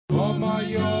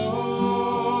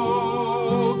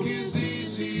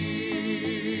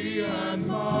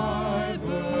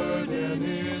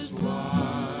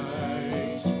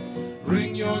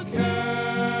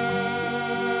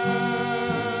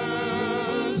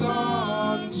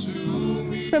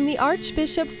From the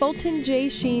Archbishop Fulton J.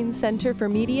 Sheen Center for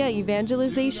Media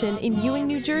Evangelization in Ewing,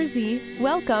 New Jersey,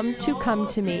 welcome to Come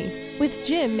to Me with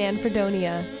Jim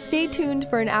Manfredonia. Stay tuned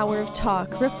for an hour of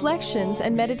talk, reflections,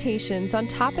 and meditations on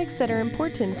topics that are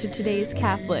important to today's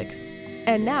Catholics.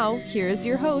 And now, here is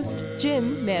your host,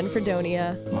 Jim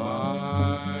Manfredonia.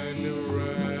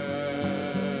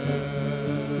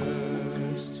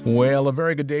 Well, a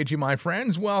very good day to you, my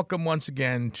friends. Welcome once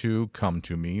again to Come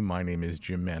to Me. My name is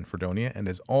Jim Manfredonia, and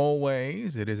as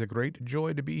always, it is a great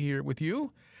joy to be here with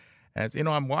you. As you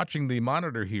know, I'm watching the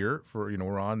monitor here for,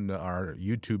 we're on our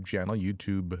YouTube channel,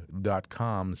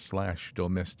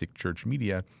 youtube.com/domestic church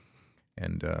media,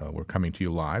 and we're coming to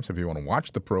you live. So if you want to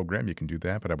watch the program, you can do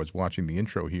that. But I was watching the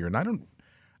intro here, and I don't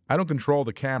control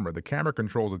the camera. The camera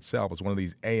controls itself. It's one of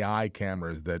these AI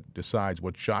cameras that decides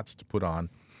what shots to put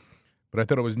on. But I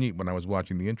thought it was neat when I was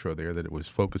watching the intro there that it was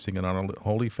focusing in on our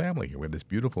Holy Family here. We have this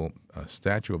beautiful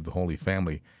statue of the Holy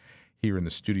Family here in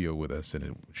the studio with us, and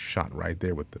it was shot right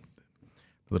there with the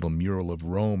little mural of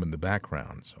Rome in the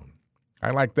background. So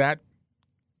I like that.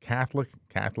 Catholic,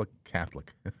 Catholic,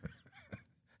 Catholic.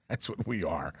 That's what we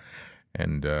are.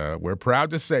 And we're proud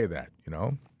to say that,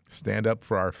 stand up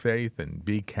for our faith and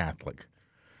be Catholic.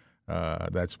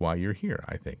 That's why you're here,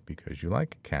 I think, because you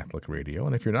like Catholic radio.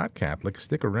 And if you're not Catholic,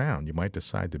 stick around. You might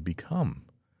decide to become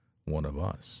one of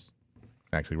us.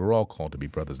 Actually, we're all called to be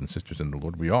brothers and sisters in the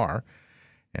Lord. We are.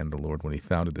 And the Lord, when he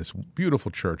founded this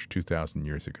beautiful church 2,000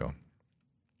 years ago,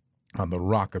 on the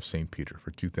rock of St. Peter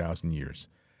for 2,000 years,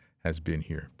 has been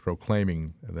here,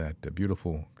 proclaiming that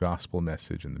beautiful gospel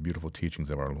message and the beautiful teachings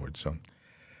of our Lord. So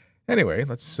anyway,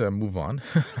 let's move on.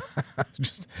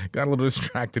 Just got a little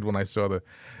distracted when I saw the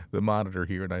monitor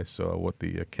here and I saw what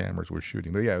the cameras were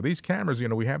shooting. But yeah, these cameras,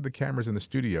 we have the cameras in the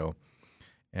studio,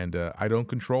 and I don't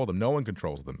control them. No one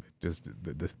controls them.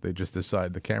 They just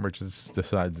decide. The camera just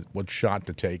decides what shot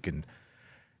to take, and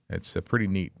it's a pretty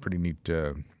neat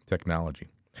technology.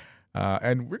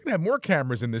 And we're gonna have more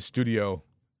cameras in this studio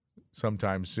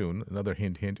sometime soon. Another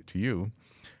hint to you.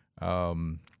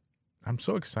 I'm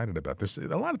so excited about this.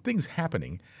 A lot of things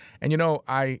happening. And,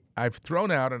 I've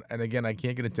thrown out, and again, I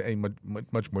can't get into any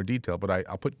much more detail, but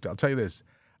I'll tell you this.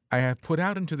 I have put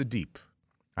out into the deep.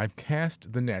 I've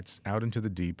cast the nets out into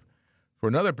the deep for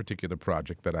another particular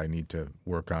project that I need to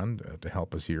work on to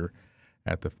help us here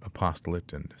at the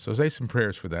apostolate. And so say some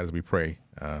prayers for that as we pray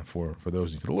for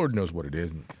those. The Lord knows what it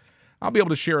is. And I'll be able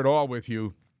to share it all with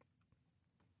you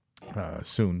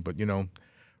soon. But,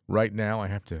 right now I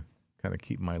have to kind of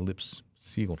keep my lips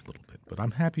sealed a little bit. But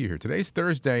I'm happy you're here. Today's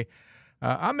Thursday.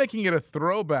 I'm making it a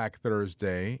throwback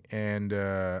Thursday, and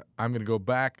I'm going to go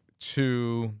back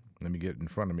to, let me get it in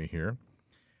front of me here.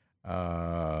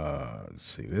 Let's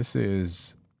see. This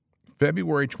is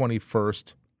February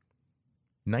 21st,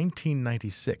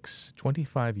 1996,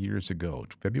 25 years ago.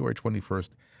 February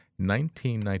 21st,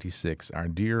 1996, our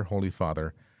dear Holy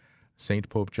Father, St.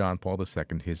 Pope John Paul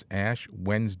II, his Ash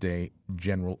Wednesday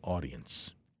general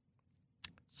audience.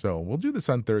 So we'll do this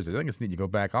on Thursday. I think it's neat. You go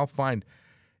back. I'll find,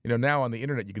 now on the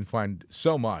internet you can find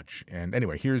so much. And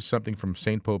anyway, here's something from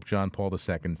St. Pope John Paul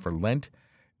II for Lent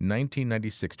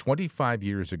 1996, 25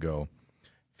 years ago,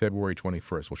 February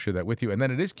 21st. We'll share that with you. And then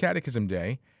it is Catechism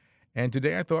Day. And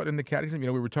today I thought in the Catechism, we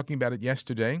were talking about it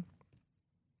yesterday.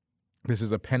 This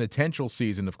is a penitential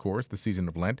season, of course, the season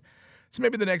of Lent. So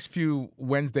maybe the next few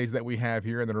Wednesdays that we have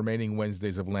here and the remaining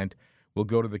Wednesdays of Lent, we'll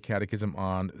go to the Catechism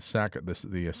on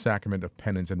the Sacrament of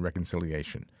Penance and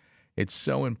Reconciliation. It's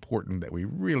so important that we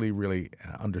really, really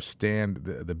understand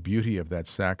the beauty of that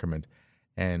sacrament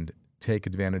and take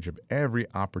advantage of every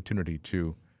opportunity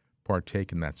to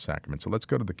partake in that sacrament. So let's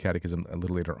go to the Catechism a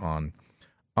little later on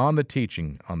the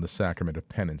teaching on the Sacrament of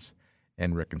Penance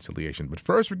and Reconciliation. But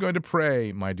first, we're going to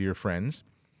pray, my dear friends.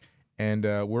 And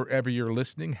wherever you're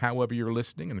listening, however you're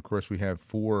listening, and of course we have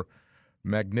 4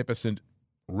 magnificent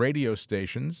radio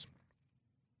stations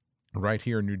right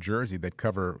here in New Jersey that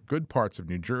cover good parts of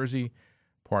New Jersey,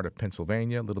 part of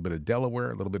Pennsylvania, a little bit of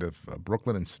Delaware, a little bit of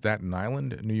Brooklyn and Staten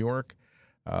Island, New York.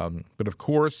 But of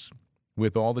course,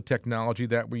 with all the technology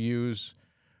that we use,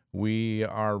 we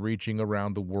are reaching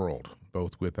around the world,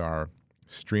 both with our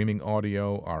streaming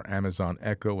audio, our Amazon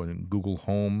Echo and Google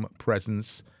Home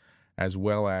presence, as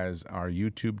well as our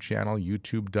YouTube channel,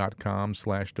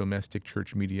 youtube.com/domestic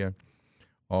church media.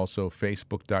 Also,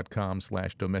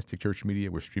 facebook.com/domestic church media.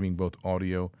 We're streaming we're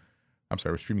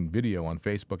streaming video on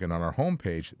Facebook, and on our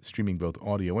homepage, streaming both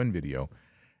audio and video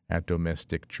at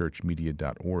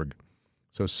domesticchurchmedia.org.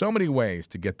 So many ways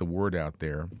to get the word out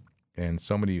there, and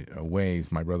so many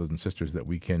ways, my brothers and sisters, that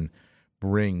we can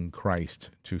bring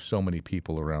Christ to so many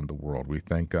people around the world. We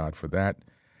thank God for that.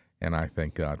 And I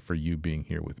thank God for you being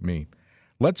here with me.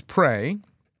 Let's pray.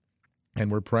 And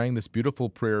we're praying this beautiful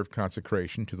prayer of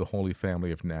consecration to the Holy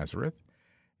Family of Nazareth.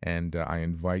 And I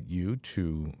invite you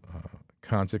to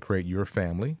consecrate your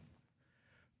family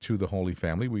to the Holy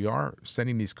Family. We are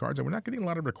sending these cards, and we're not getting a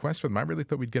lot of requests for them. I really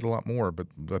thought we'd get a lot more, but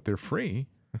they're free.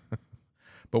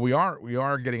 But we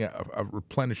are getting a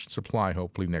replenished supply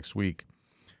hopefully next week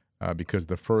because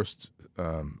the first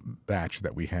batch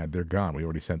that we had, they're gone. We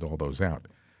already sent all those out.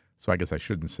 So I guess I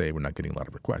shouldn't say we're not getting a lot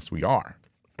of requests. We are,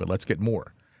 but let's get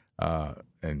more.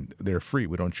 And they're free.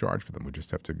 We don't charge for them. We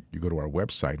just have to, you go to our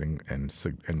website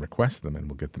and request them, and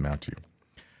we'll get them out to you.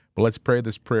 But let's pray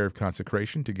this prayer of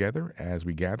consecration together as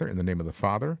we gather in the name of the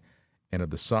Father, and of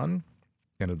the Son,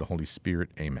 and of the Holy Spirit.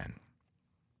 Amen.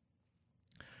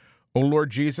 O Lord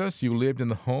Jesus, you lived in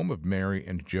the home of Mary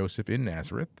and Joseph in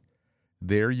Nazareth.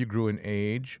 There you grew in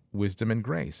age, wisdom, and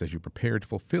grace as you prepared to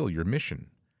fulfill your mission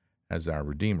as our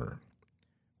Redeemer.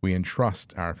 We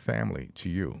entrust our family to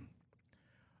you.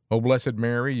 O Blessed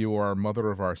Mary, you are Mother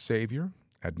of our Savior.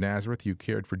 At Nazareth you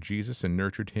cared for Jesus and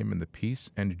nurtured him in the peace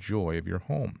and joy of your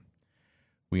home.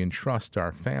 We entrust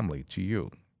our family to you.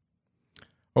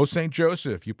 O Saint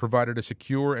Joseph, you provided a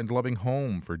secure and loving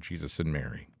home for Jesus and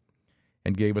Mary,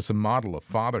 and gave us a model of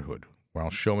fatherhood while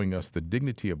showing us the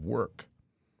dignity of work.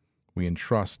 We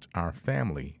entrust our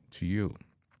family to you.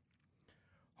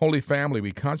 Holy Family,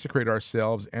 we consecrate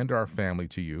ourselves and our family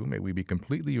to you. May we be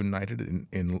completely united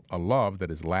in a love that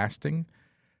is lasting,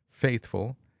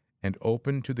 faithful, and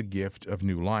open to the gift of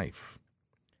new life.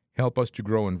 Help us to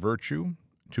grow in virtue,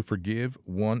 to forgive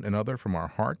one another from our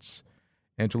hearts,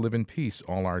 and to live in peace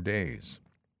all our days.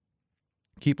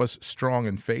 Keep us strong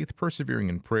in faith, persevering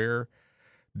in prayer,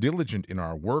 diligent in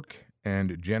our work,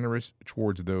 and generous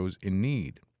towards those in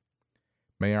need.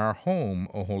 May our home,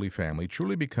 O Holy Family,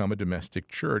 truly become a domestic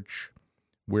church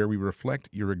where we reflect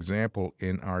your example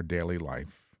in our daily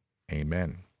life.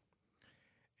 Amen.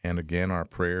 And again, our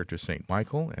prayer to St.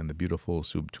 Michael and the beautiful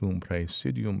Sub Tuum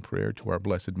Praesidium prayer to our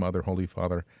Blessed Mother, Holy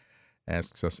Father,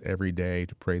 asks us every day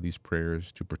to pray these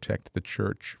prayers to protect the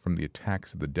church from the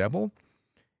attacks of the devil.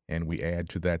 And we add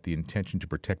to that the intention to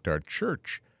protect our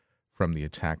church from the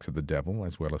attacks of the devil,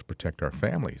 as well as protect our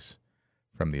families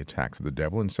from the attacks of the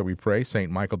devil. And so we pray,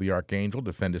 St. Michael the Archangel,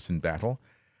 defend us in battle.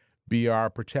 Be our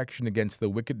protection against the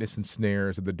wickedness and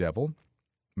snares of the devil.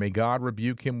 May God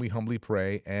rebuke him, we humbly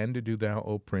pray, and do thou,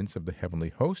 O Prince of the heavenly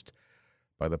host,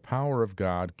 by the power of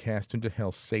God, cast into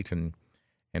hell Satan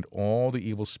and all the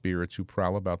evil spirits who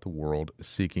prowl about the world,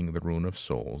 seeking the ruin of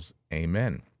souls.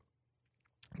 Amen.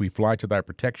 We fly to thy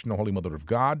protection, O Holy Mother of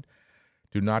God.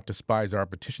 Do not despise our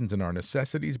petitions and our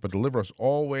necessities, but deliver us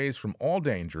always from all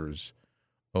dangers,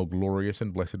 O glorious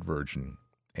and blessed Virgin.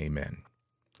 Amen.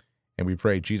 And we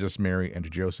pray, Jesus, Mary,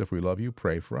 and Joseph, we love you.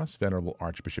 Pray for us. Venerable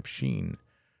Archbishop Sheen,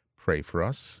 pray for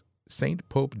us. Saint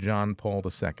Pope John Paul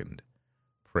II,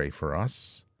 pray for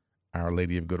us. Our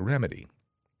Lady of Good Remedy,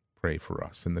 pray for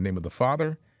us. In the name of the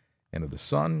Father, and of the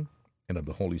Son, and of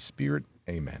the Holy Spirit.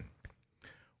 Amen.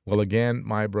 Well, again,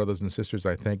 my brothers and sisters,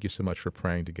 I thank you so much for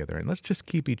praying together. And let's just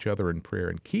keep each other in prayer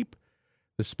and keep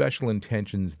the special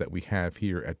intentions that we have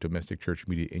here at Domestic Church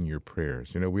Media in your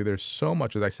prayers. You know, there's so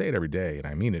much, as I say it every day, and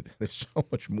I mean it, there's so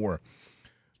much more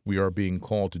we are being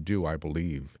called to do, I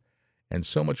believe, and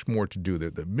so much more to do.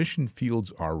 The mission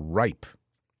fields are ripe.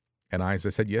 And as I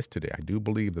said yesterday, I do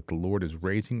believe that the Lord is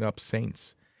raising up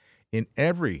saints in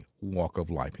every walk of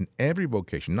life, in every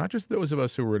vocation, not just those of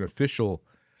us who are in official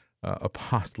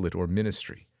apostolate or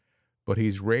ministry, but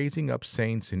he's raising up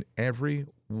saints in every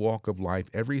walk of life,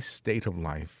 every state of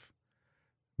life,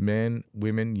 men,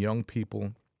 women, young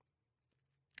people,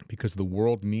 because the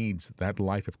world needs that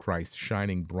light of Christ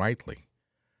shining brightly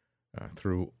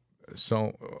through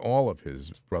all of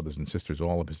his brothers and sisters,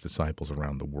 all of his disciples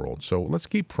around the world. So let's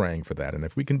keep praying for that. And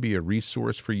if we can be a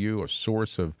resource for you, a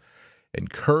source of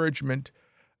encouragement,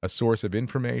 a source of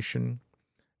information,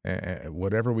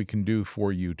 whatever we can do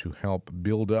for you to help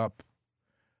build up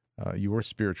your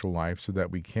spiritual life so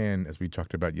that we can, as we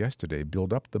talked about yesterday,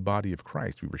 build up the body of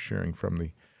Christ. We were sharing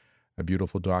from a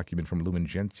beautiful document from Lumen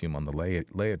Gentium on the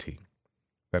laity,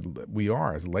 that we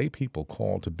are, as lay people,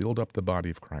 called to build up the body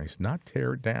of Christ, not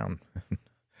tear it down,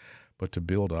 but to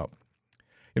build up.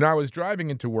 You know, I was driving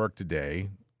into work today,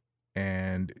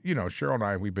 and, you know, Cheryl and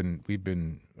I, we've been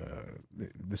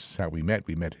this is how we met.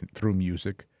 We met through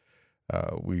music.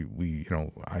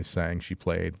 I sang, she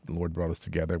played, the Lord brought us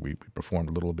together. We performed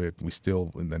a little bit. We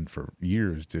still, and then for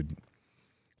years, did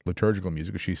liturgical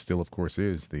music. She still, of course,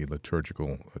 is the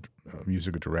liturgical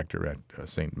musical director at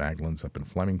St. Magdalene's up in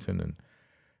Flemington, and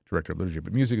director of liturgy.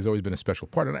 But music has always been a special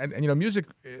part. And you know, music,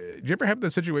 do you ever have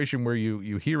the situation where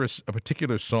you hear a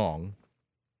particular song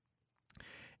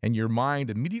and your mind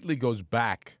immediately goes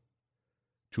back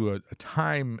to a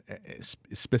time,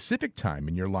 a specific time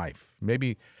in your life?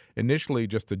 Maybe initially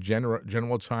just a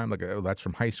general time, like, oh, that's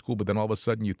from high school, but then all of a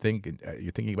sudden you're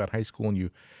thinking about high school and you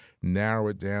narrow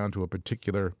it down to a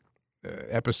particular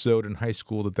episode in high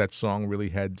school that song really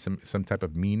had some type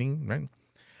of meaning, right?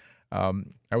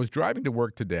 I was driving to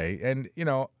work today, and, you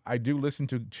know, I do listen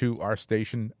to our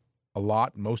station a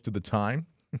lot most of the time.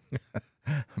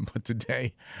 But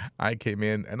today I came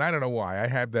in, and I don't know why. I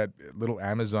have that little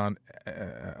Amazon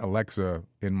Alexa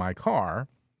in my car.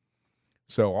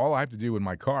 So all I have to do in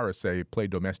my car is say, play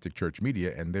domestic church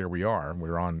media, and there we are.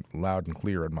 We're on loud and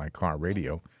clear in my car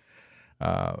radio.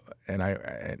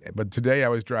 But today I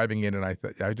was driving in, and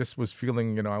I just was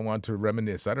feeling, you know, I wanted to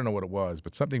reminisce. I don't know what it was,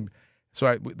 but something.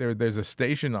 So there's a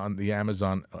station on the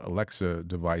Amazon Alexa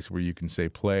device where you can say,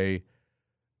 play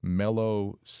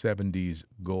mellow 70s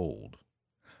gold.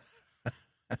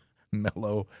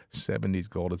 Mellow 70s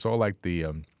gold. It's all like the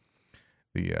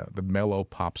mellow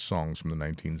pop songs from the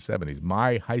 1970s,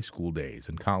 my high school days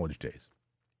and college days.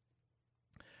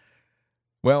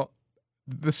 Well,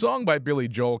 the song by Billy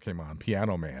Joel came on,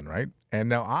 Piano Man, right? And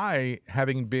now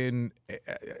having been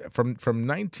from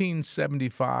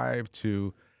 1975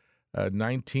 to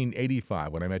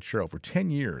 1985, when I met Cheryl, for 10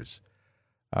 years,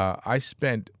 I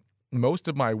spent most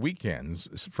of my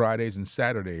weekends, Fridays and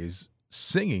Saturdays,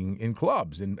 singing in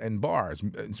clubs and bars,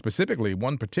 specifically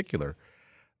one particular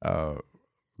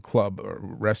club or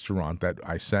restaurant that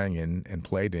I sang in and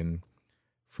played in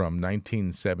from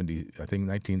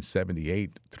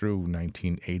 1978 through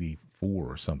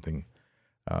 1984 or something.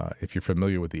 If you're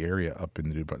familiar with the area up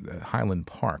in Highland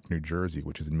Park, New Jersey,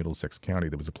 which is in Middlesex County,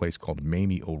 there was a place called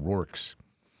Mamie O'Rourke's.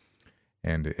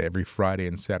 And every Friday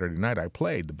and Saturday night I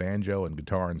played the banjo and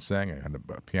guitar and sang. I had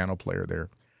a piano player there.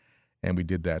 And we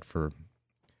did that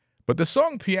but the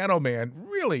song Piano Man,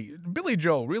 really, Billy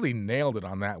Joel really nailed it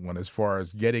on that one as far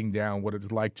as getting down what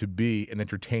it's like to be an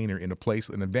entertainer in a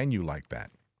venue like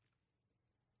that.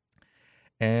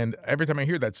 And every time I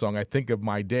hear that song, I think of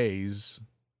my days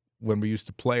when we used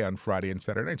to play on Friday and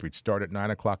Saturday nights. We'd start at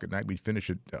 9 o'clock at night. We'd finish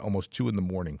at almost 2 in the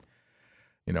morning.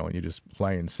 You know, and you just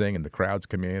play and sing, and the crowds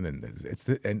come in, and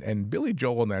and Billy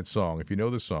Joel in that song, if you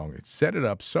know the song, it set it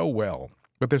up so well.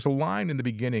 But there's a line in the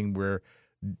beginning where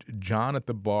John at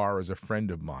the bar is a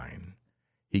friend of mine.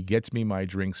 He gets me my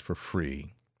drinks for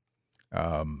free.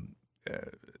 I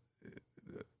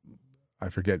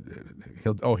forget.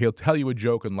 He'll tell you a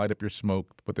joke and light up your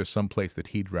smoke, but there's some place that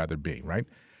he'd rather be, right?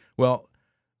 Well,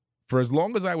 for as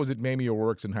long as I was at Mamie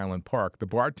O'Rourke's in Highland Park, the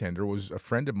bartender was a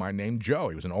friend of mine named Joe.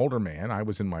 He was an older man. I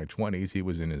was in my 20s. He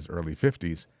was in his early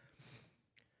 50s.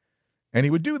 And he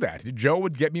would do that. Joe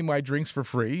would get me my drinks for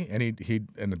free, and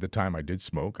and at the time I did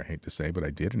smoke. I hate to say, but I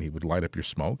did. And he would light up your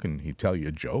smoke, and he'd tell you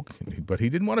a joke, but he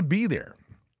didn't want to be there.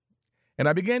 And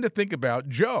I began to think about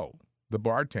Joe, the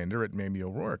bartender at Mamie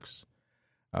O'Rourke's,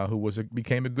 who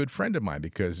became a good friend of mine,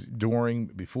 because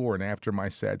before, and after my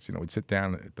sets, you know, we'd sit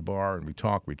down at the bar and we'd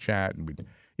talk, we'd chat, and we'd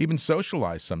even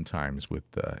socialize sometimes with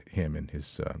him and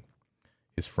his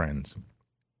friends.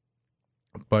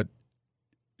 But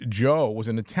Joe was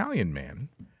an Italian man,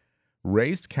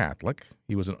 raised Catholic.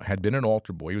 He had been an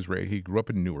altar boy. He grew up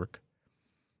in Newark,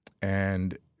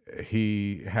 and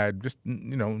he had just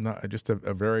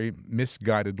a very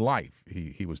misguided life.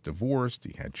 He was divorced.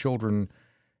 He had children.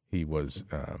 He was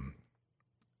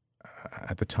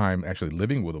at the time actually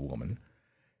living with a woman,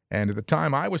 and at the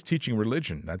time I was teaching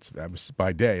religion. I was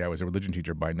by day. I was a religion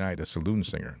teacher, by night a saloon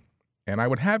singer, and I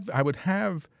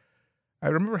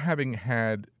remember having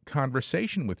had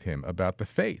conversation with him about the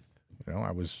faith. You know,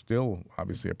 I was still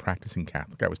obviously a practicing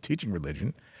Catholic. I was teaching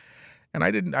religion,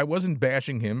 and I wasn't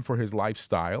bashing him for his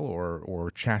lifestyle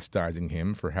or chastising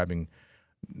him for having,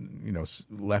 you know,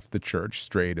 left the church,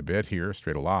 strayed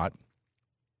a lot.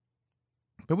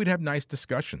 But we'd have nice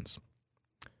discussions.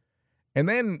 And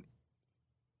then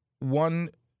one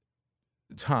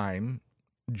time,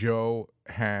 Joe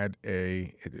had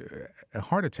a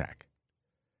heart attack.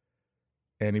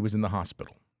 And he was in the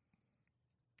hospital.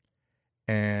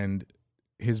 And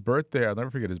his birthday, I'll never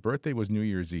forget, his birthday was New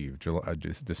Year's Eve,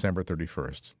 December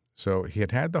 31st. So he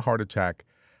had the heart attack.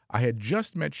 I had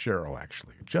just met Cheryl,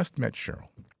 actually.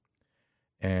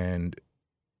 And,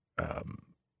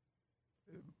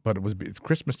 but it's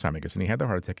Christmas time, I guess, and he had the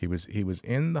heart attack. He was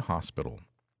in the hospital.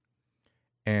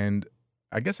 And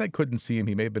I guess I couldn't see him.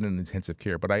 He may have been in intensive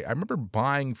care. But I remember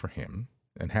buying for him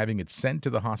and having it sent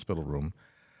to the hospital room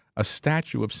a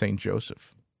statue of St.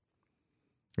 Joseph.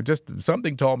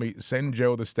 Something told me, send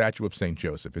Joe the statue of St.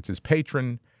 Joseph. It's his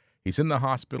patron. He's in the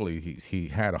hospital. He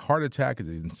had a heart attack. He's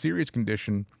in serious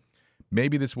condition.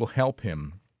 Maybe this will help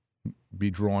him be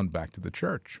drawn back to the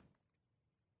church.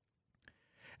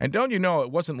 And don't you know,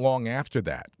 it wasn't long after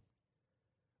that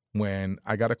when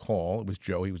I got a call. It was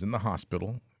Joe. He was in the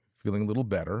hospital, feeling a little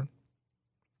better.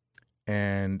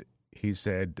 And he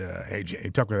said, hey, he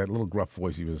talked with that little gruff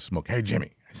voice. He was a smoker. Hey,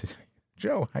 Jimmy. I said,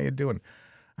 Joe, how you doing?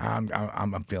 I'm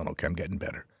feeling okay. I'm getting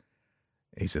better.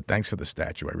 He said, thanks for the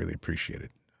statue. I really appreciate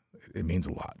it. It means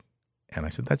a lot. And I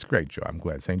said, that's great, Joe. I'm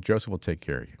glad. St. Joseph will take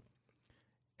care of you.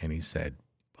 And he said,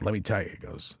 but let me tell you, he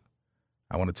goes,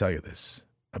 I want to tell you this.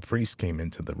 A priest came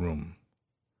into the room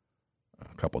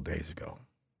a couple of days ago.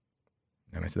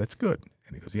 And I said, that's good.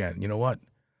 And he goes, yeah, you know what?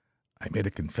 I made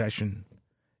a confession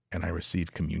and I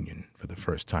received communion for the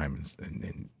first time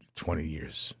in 20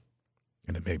 years.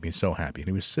 And it made me so happy. And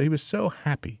he was so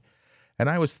happy. And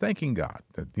I was thanking God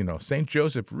that, St.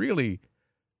 Joseph really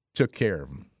took care of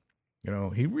him.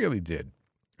 He really did.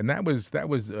 And that was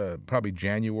probably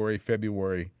January,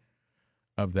 February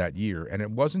of that year. And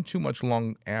it wasn't too much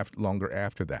longer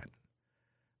after that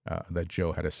that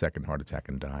Joe had a second heart attack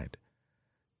and died.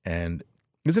 And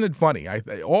isn't it funny?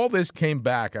 All this came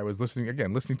back. I was listening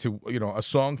to, a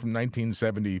song from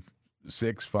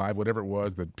 1976, 5, whatever it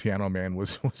was, that Piano Man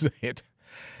was a hit.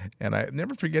 And I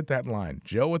never forget that line.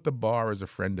 Joe at the bar is a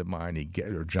friend of mine.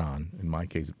 Or John, in my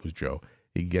case it was Joe.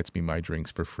 He gets me my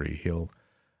drinks for free. He'll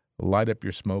light up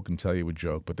your smoke and tell you a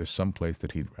joke, but there's some place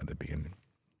that he'd rather be in.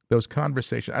 Those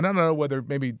conversations, I don't know whether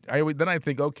then I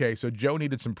think, okay, so Joe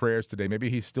needed some prayers today. Maybe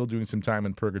he's still doing some time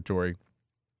in purgatory.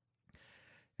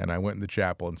 And I went in the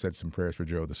chapel and said some prayers for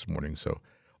Joe this morning. So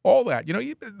all that,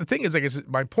 the thing is, I guess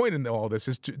my point in all this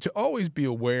is to always be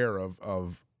aware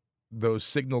of those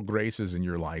signal graces in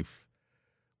your life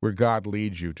where God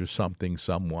leads you to something,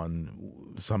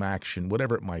 someone, some action,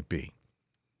 whatever it might be.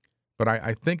 But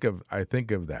I think of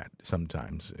that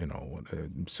sometimes,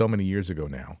 so many years ago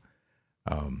now.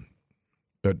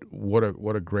 But what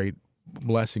a great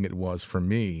blessing it was for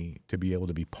me to be able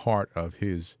to be part of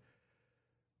his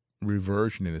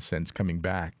reversion, in a sense, coming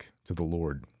back to the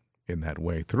Lord in that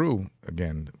way through,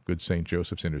 again, good St.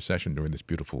 Joseph's intercession during this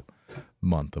beautiful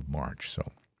month of March.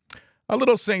 So a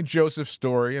little St. Joseph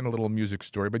story and a little music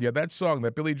story. But yeah, that song,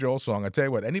 that Billy Joel song, I tell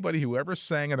you what, anybody who ever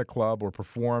sang in a club or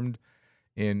performed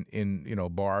in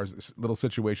bars, little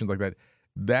situations like that,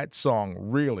 that song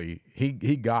really, he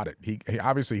got it. He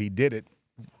obviously he did it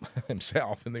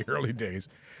himself in the early days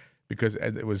because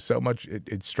it was so much,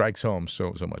 it strikes home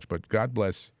so much. But God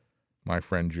bless my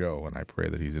friend Joe, and I pray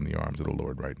that he's in the arms of the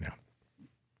Lord right now.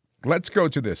 Let's go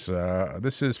to this.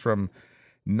 This is from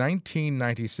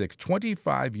 1996,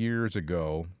 25 years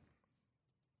ago.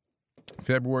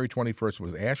 February 21st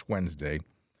was Ash Wednesday.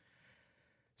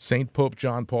 St. Pope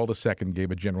John Paul II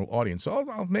gave a general audience. So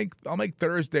I'll make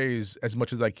Thursdays as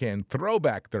much as I can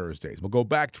throwback Thursdays. We'll go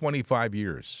back 25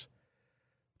 years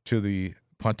to the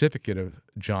pontificate of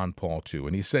John Paul II.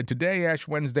 And he said, today, Ash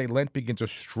Wednesday, Lent begins a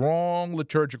strong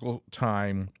liturgical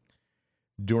time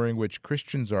during which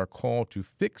Christians are called to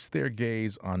fix their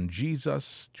gaze on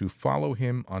Jesus, to follow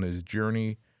him on his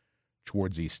journey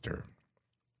towards Easter.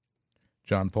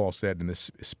 John Paul said, in this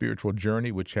spiritual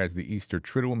journey, which has the Easter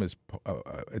Triduum as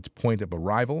its point of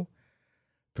arrival,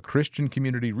 the Christian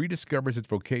community rediscovers its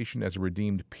vocation as a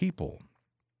redeemed people,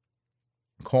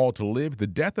 called to live the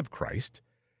death of Christ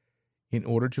in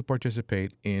order to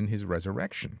participate in his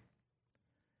resurrection.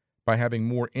 By having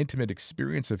more intimate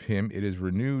experience of him, it is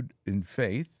renewed in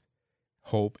faith,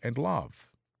 hope, and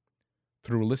love.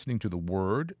 Through listening to the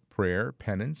word, prayer,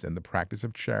 penance, and the practice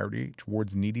of charity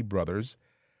towards needy brothers,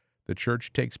 the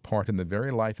Church takes part in the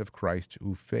very life of Christ,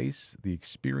 who faced the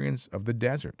experience of the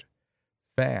desert,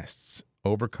 fasts,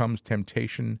 overcomes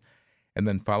temptation, and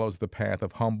then follows the path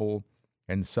of humble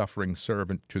and suffering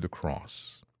servant to the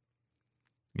cross.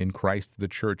 In Christ, the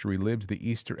Church relives the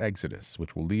Easter Exodus,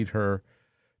 which will lead her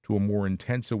to a more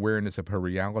intense awareness of her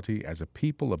reality as a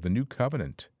people of the new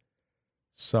covenant,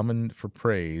 summoned for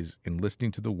praise in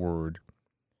listening to the word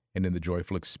and in the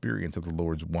joyful experience of the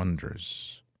Lord's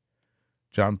wonders.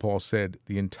 John Paul said,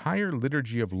 the entire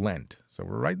liturgy of Lent, so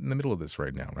we're right in the middle of this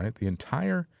right now, right? The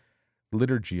entire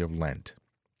liturgy of Lent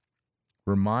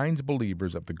reminds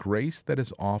believers of the grace that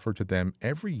is offered to them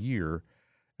every year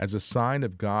as a sign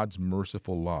of God's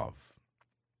merciful love.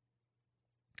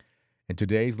 And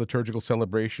today's liturgical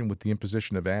celebration with the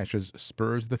imposition of ashes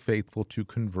spurs the faithful to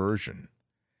conversion.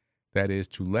 That is,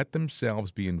 to let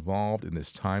themselves be involved in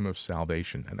this time of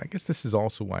salvation. And I guess this is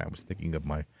also why I was thinking of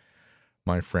my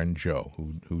friend Joe,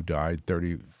 who died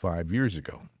 35 years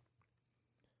ago.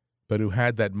 but who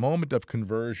had that moment of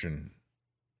conversion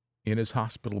in his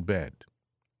hospital bed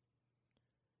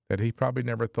that he probably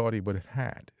never thought he would have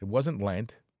had. It wasn't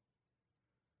Lent.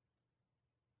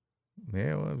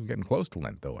 Yeah, well, it was getting close to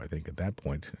Lent, though, I think, at that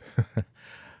point.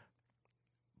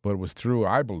 But it was through,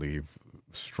 I believe,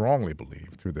 strongly believe,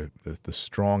 through the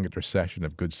strong intercession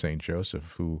of good Saint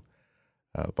Joseph, who,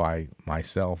 by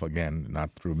myself, again,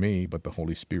 not through me, but the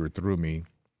Holy Spirit through me,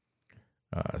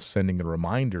 sending a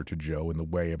reminder to Joe in the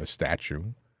way of a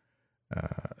statue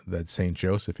that Saint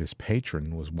Joseph, his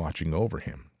patron, was watching over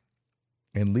him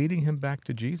and leading him back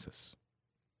to Jesus.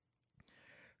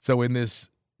 So in this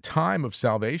time of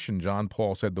salvation, John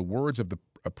Paul said the words of the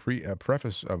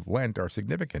preface of Lent are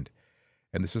significant.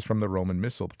 And this is from the Roman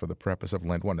Missal for the preface of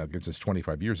Lent 1. Now, this is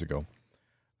 25 years ago.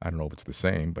 I don't know if it's the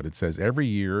same, but it says, every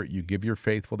year you give your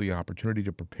faithful the opportunity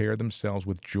to prepare themselves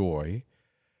with joy,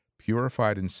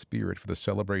 purified in spirit for the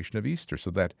celebration of Easter, so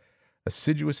that,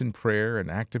 assiduous in prayer and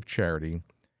active charity,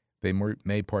 they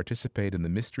may participate in the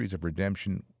mysteries of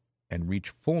redemption and reach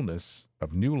fullness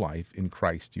of new life in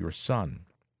Christ your Son.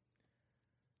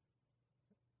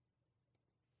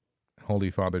 Holy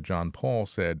Father John Paul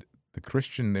said, the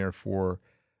Christian, therefore,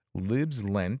 lives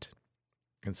Lent.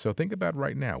 And so think about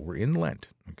right now. We're in Lent,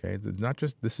 okay? It's not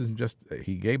just, this isn't just,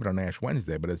 he gave it on Ash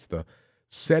Wednesday, but it's the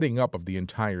setting up of the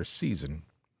entire season.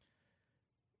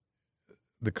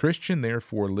 The Christian,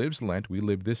 therefore, lives Lent, we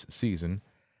live this season,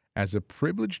 as a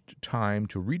privileged time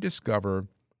to rediscover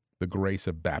the grace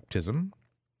of baptism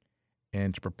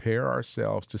and to prepare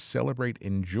ourselves to celebrate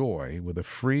in joy with a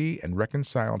free and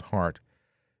reconciled heart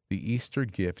the Easter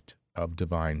gift of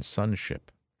divine sonship.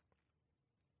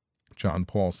 John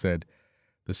Paul said,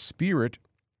 the Spirit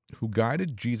who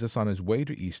guided Jesus on his way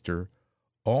to Easter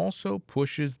also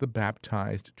pushes the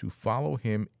baptized to follow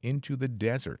him into the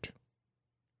desert.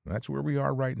 That's where we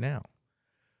are right now.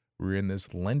 We're in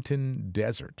this Lenten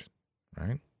desert,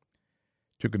 right?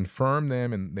 To confirm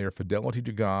them in their fidelity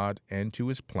to God and to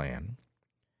his plan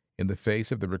in the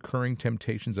face of the recurring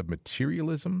temptations of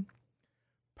materialism,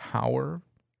 power,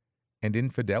 and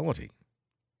infidelity.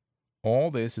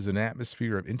 All this is an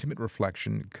atmosphere of intimate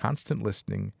reflection, constant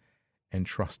listening, and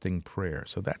trusting prayer.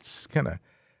 So that's kind of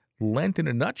Lent in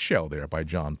a nutshell there by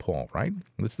John Paul, right?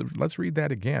 Let's read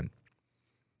that again.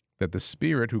 That the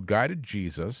Spirit who guided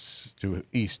Jesus to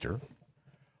Easter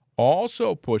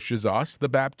also pushes us, the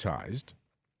baptized,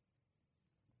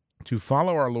 to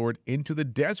follow our Lord into the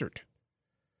desert,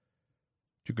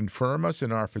 to confirm us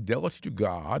in our fidelity to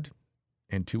God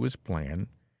and to his plan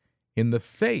in the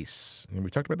face, and we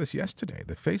talked about this yesterday,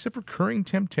 the face of recurring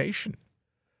temptation.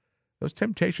 Those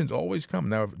temptations always come.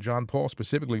 Now, John Paul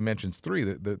specifically mentions three,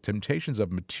 the temptations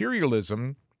of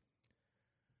materialism,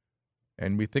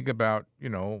 and we think about,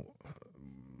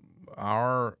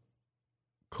 our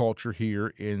culture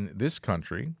here in this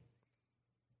country.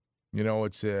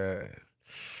 It's and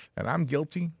I'm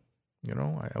guilty.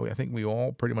 I think we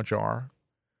all pretty much are.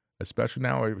 Especially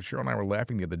now, Cheryl and I were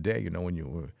laughing the other day. When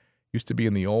you used to be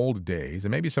in the old days,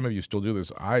 and maybe some of you still do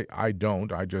this. I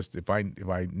don't. I just if I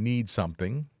need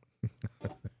something,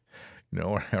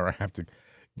 or I have to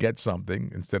get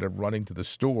something, instead of running to the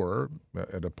store,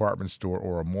 a department store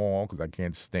or a mall, because I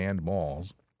can't stand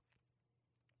malls.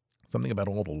 Something about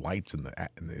all the lights in the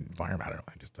environment.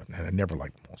 I never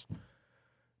liked malls.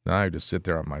 Now I just sit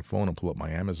there on my phone and pull up my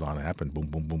Amazon app and boom,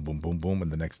 boom, boom, boom, boom, boom,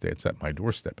 and the next day it's at my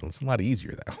doorstep. And it's a lot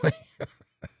easier that way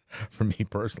for me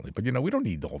personally. But, we don't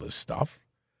need all this stuff.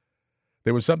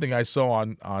 There was something I saw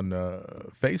on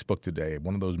Facebook today,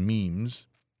 one of those memes,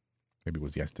 maybe it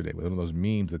was yesterday, one of those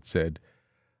memes that said,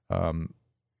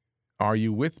 are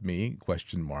you with me, ?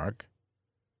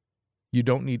 You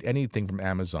don't need anything from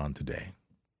Amazon today.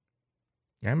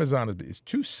 Amazon is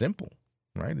too simple,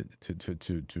 right,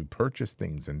 to purchase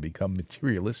things and become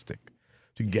materialistic,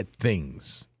 to get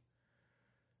things,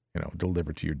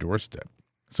 delivered to your doorstep.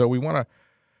 So we want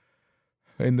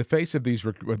to, in the face of these,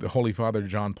 the Holy Father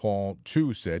John Paul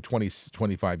II said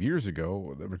 25 years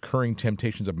ago, the recurring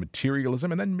temptations of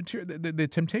materialism, and then the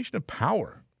temptation of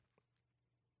power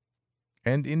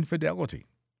and infidelity.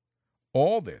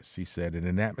 All this, he said, in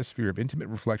an atmosphere of intimate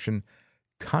reflection,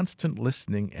 constant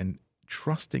listening, and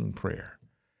trusting prayer.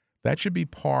 That should be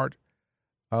part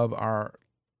of our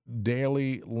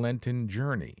daily Lenten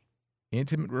journey.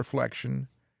 Intimate reflection,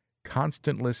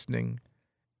 constant listening,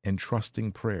 and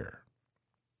trusting prayer.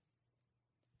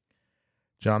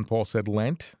 John Paul said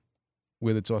Lent,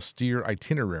 with its austere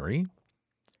itinerary,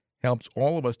 helps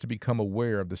all of us to become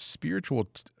aware of the spiritual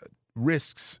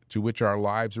risks to which our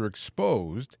lives are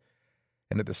exposed,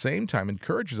 and at the same time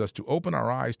encourages us to open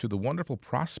our eyes to the wonderful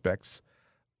prospects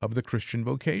of the Christian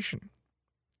vocation.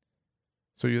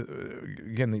 So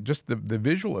again, just the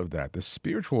visual of that, the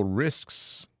spiritual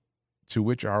risks to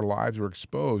which our lives are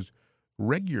exposed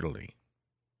regularly.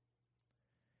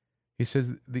 He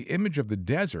says the image of the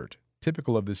desert,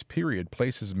 typical of this period,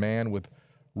 places man with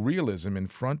realism in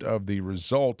front of the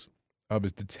result of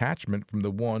his detachment from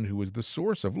the one who is the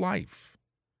source of life.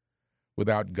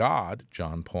 Without God,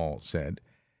 John Paul said,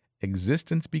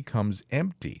 existence becomes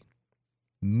empty,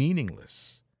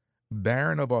 meaningless,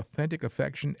 barren of authentic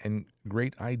affection and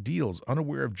great ideals,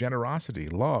 unaware of generosity,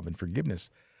 love, and forgiveness.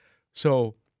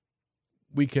 So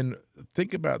we can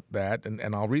think about that,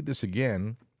 and I'll read this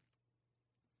again,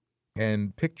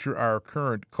 and picture our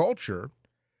current culture,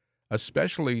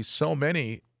 especially so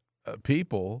many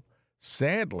people,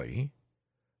 sadly,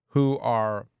 who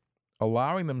are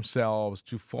allowing themselves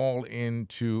to fall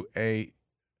into a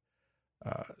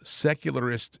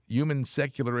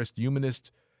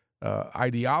humanist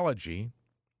ideology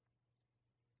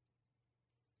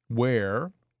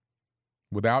where,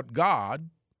 without God,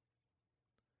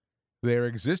 their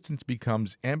existence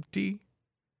becomes empty,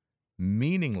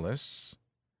 meaningless,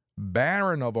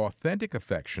 barren of authentic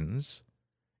affections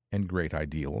and great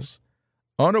ideals,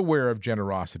 unaware of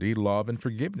generosity, love, and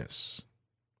forgiveness.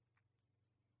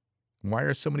 Why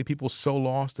are so many people so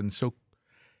lost and so...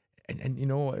 And you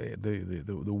know,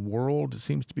 the world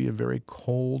seems to be a very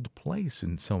cold place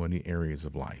in so many areas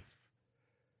of life.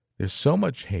 There's so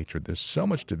much hatred, there's so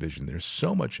much division, there's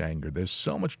so much anger, there's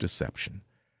so much deception.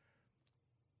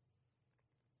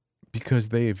 Because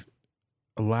they've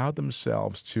allowed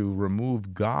themselves to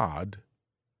remove God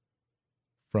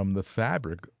from the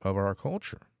fabric of our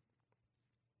culture.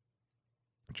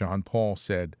 John Paul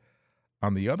said,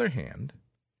 on the other hand,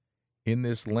 in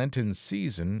this Lenten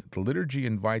season, the liturgy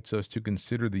invites us to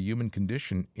consider the human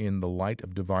condition in the light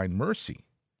of divine mercy,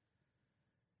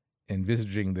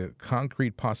 envisaging the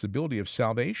concrete possibility of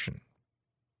salvation.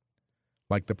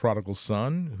 Like the prodigal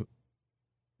son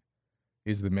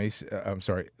is the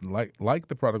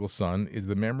prodigal son is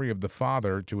the memory of the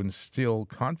Father to instill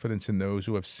confidence in those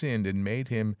who have sinned and made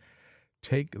him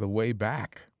take the way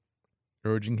back,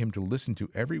 urging him to listen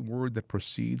to every word that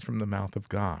proceeds from the mouth of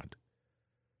God.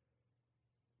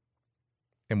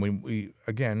 And we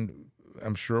again,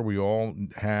 I'm sure we all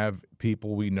have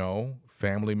people we know,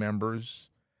 family members,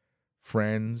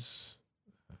 friends,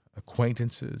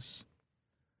 acquaintances,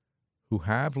 who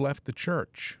have left the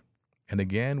church. And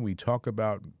again, we talk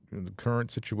about the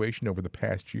current situation over the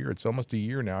past year. It's almost a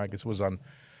year now. I guess it was on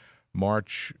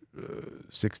March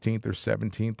 16th or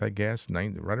 17th, I guess,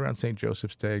 right around St.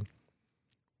 Joseph's Day,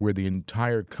 where the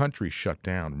entire country shut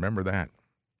down. Remember that?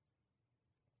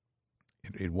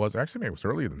 It was actually, maybe it was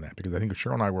earlier than that, because I think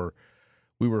Cheryl and I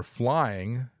were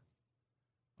flying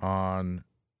on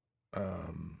the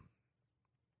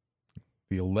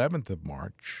 11th of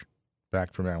March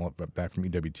back from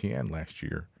EWTN last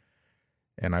year,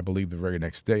 and I believe the very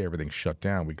next day everything shut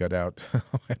down. We got out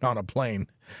went on a plane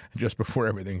just before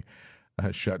everything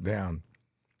shut down.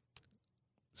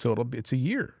 So it's a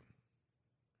year,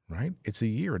 right? It's a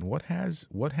year, and what has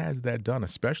that done,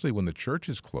 especially when the church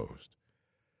is closed?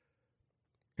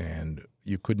 And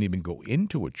you couldn't even go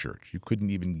into a church. You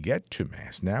couldn't even get to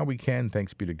Mass. Now we can,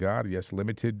 thanks be to God. Yes,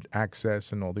 limited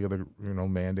access and all the other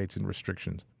mandates and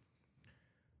restrictions.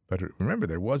 But remember,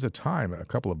 there was a time, a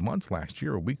couple of months last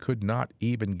year, where we could not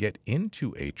even get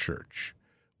into a church.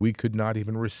 We could not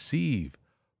even receive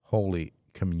Holy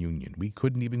Communion. We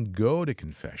couldn't even go to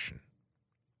confession.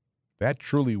 That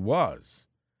truly was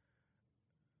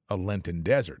a Lenten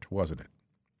desert, wasn't it?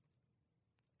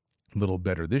 A little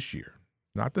better this year.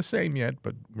 Not the same yet,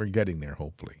 but we're getting there,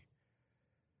 hopefully.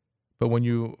 But when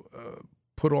you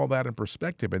put all that in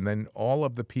perspective, and then all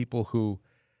of the people who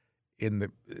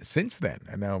since then,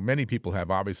 and now many people have,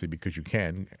 obviously, because you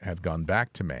can, have gone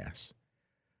back to Mass,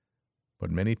 but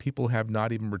many people have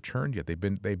not even returned yet.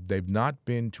 They've not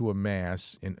been to a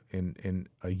Mass in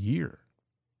a year.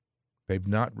 They've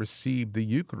not received the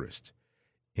Eucharist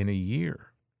in a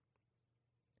year.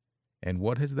 And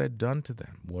what has that done to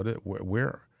them?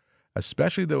 Where?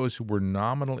 Especially those who were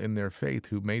nominal in their faith,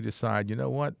 who may decide, you know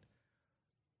what,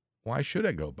 why should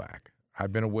I go back?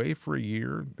 I've been away for a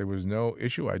year. There was no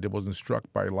issue. I wasn't struck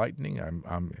by lightning.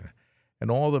 And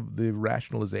all of the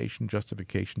rationalization,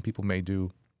 justification people may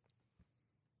do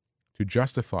to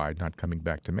justify not coming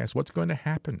back to Mass. What's going to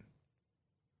happen?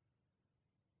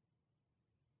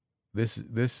 This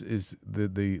is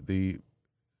the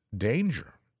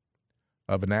danger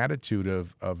of an attitude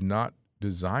of not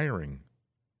desiring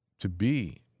to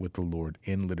be with the Lord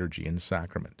in liturgy and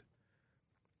sacrament.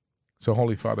 So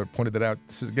Holy Father pointed that out.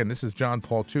 This is John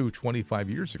Paul II,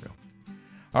 25 years ago.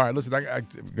 All right, listen, I'm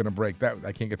going to break that.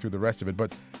 I can't get through the rest of it,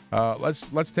 but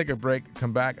let's take a break,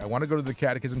 come back. I want to go to the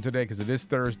Catechism today because it is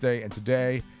Thursday, and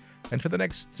today and for the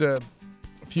next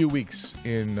few weeks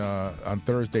on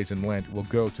Thursdays in Lent, we'll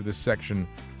go to this section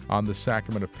on the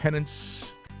sacrament of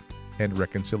penance and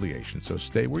reconciliation. So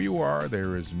stay where you are.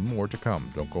 There is more to come.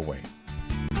 Don't go away.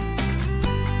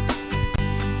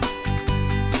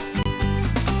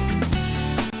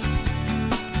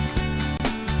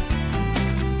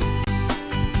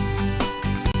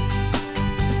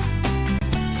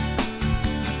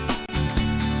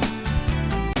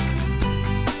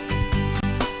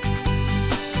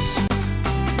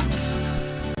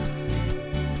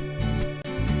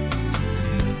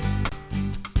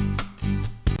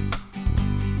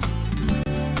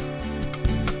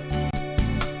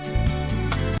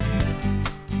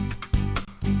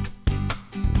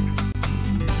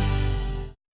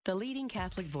 The leading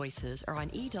Catholic voices are on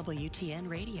EWTN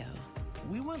Radio.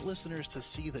 We want listeners to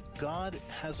see that God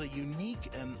has a unique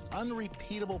and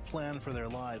unrepeatable plan for their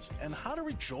lives and how to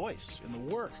rejoice in the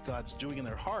work God's doing in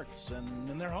their hearts and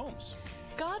in their homes.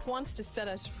 God wants to set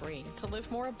us free to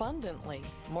live more abundantly.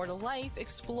 More to Life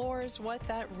explores what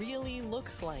that really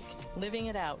looks like, living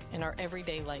it out in our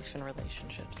everyday life and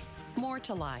relationships. More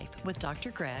to Life with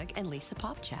Dr. Greg and Lisa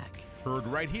Popchak. Heard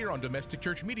right here on Domestic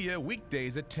Church Media,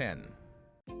 weekdays at 10.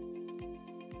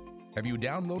 Have you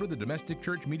downloaded the Domestic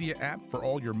Church Media app for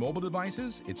all your mobile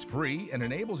devices? It's free and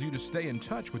enables you to stay in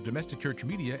touch with Domestic Church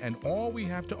Media and all we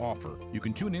have to offer. You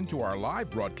can tune into our live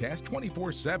broadcast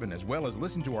 24/7 as well as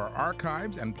listen to our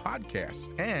archives and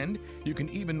podcasts. And you can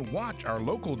even watch our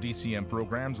local DCM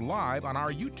programs live on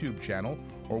our YouTube channel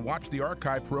or watch the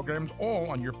archive programs all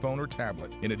on your phone or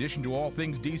tablet. In addition to all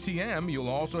things DCM, you'll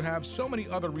also have so many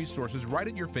other resources right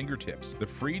at your fingertips. The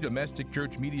free Domestic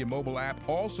Church Media mobile app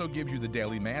also gives you the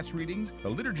daily Mass readings, the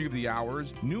Liturgy of the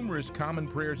Hours, numerous common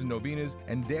prayers and novenas,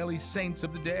 and daily saints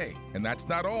of the day. And that's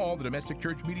not all. The Domestic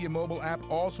Church Media mobile app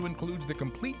also includes the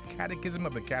complete Catechism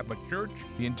of the Catholic Church,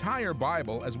 the entire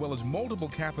Bible, as well as multiple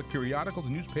Catholic periodicals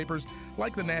and newspapers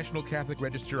like the National Catholic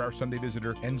Register, Our Sunday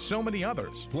Visitor, and so many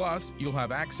others. Plus, you'll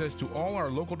have access to all our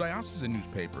local diocesan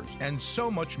newspapers, and so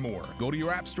much more. Go to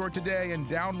your app store today and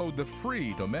download the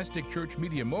free Domestic Church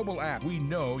Media mobile app. We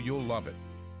know you'll love it.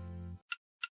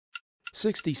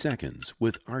 60 Seconds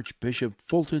with Archbishop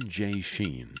Fulton J.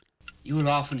 Sheen. You will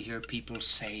often hear people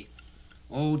say,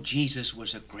 "Oh, Jesus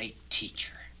was a great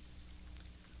teacher."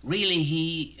 Really,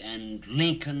 he and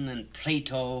Lincoln and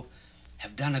Plato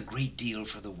have done a great deal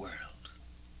for the world.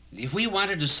 If we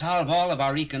wanted to solve all of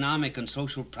our economic and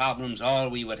social problems, all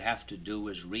we would have to do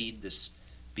is read the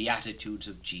Beatitudes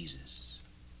of Jesus.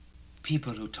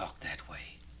 People who talk that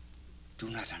way do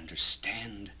not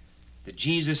understand that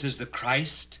Jesus is the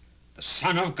Christ, the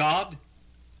Son of God,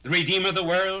 the Redeemer of the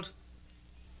world.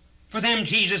 For them,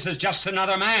 Jesus is just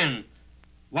another man.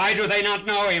 Why do they not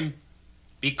know him?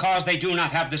 Because they do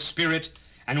not have the Spirit.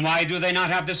 And why do they not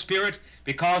have the Spirit?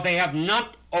 Because they have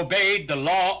not obeyed the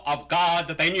law of God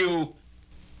that they knew.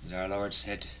 As our Lord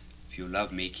said, "If you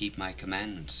love me, keep my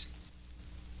commandments."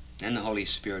 Then the Holy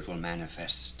Spirit will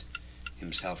manifest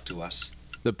himself to us.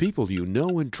 The people you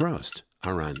know and trust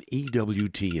are on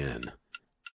EWTN.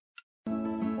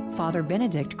 Father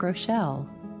Benedict Groeschel.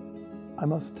 I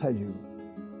must tell you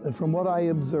that from what I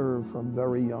observe from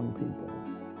very young people,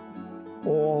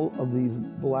 all of these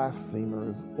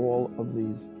blasphemers, all of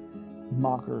these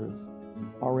mockers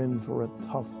are in for a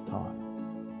tough time.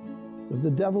 Because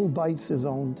the devil bites his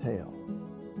own tail.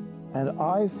 And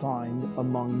I find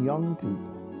among young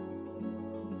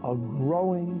people a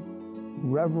growing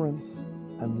reverence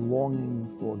and longing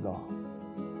for God.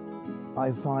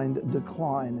 I find a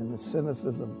decline in the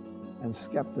cynicism and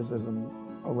skepticism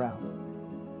around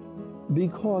it.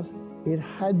 Because it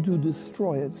had to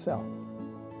destroy itself.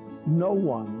 No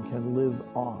one can live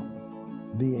on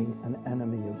being an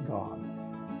enemy of God.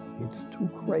 It's too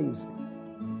crazy.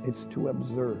 It's too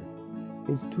absurd.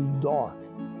 It's too dark.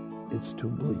 It's too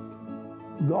bleak.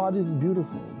 God is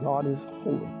beautiful. God is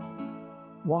holy.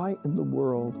 Why in the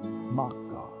world mock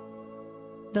God?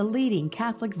 The leading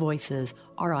Catholic voices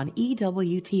are on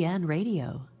EWTN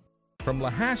Radio. From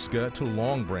Lahaska to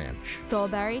Long Branch,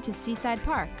 Solebury to Seaside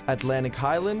Park, Atlantic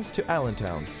Highlands to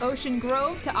Allentown, Ocean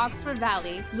Grove to Oxford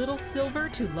Valley, Little Silver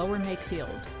to Lower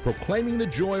Makefield. proclaiming the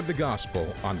joy of the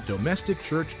gospel on Domestic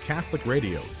Church Catholic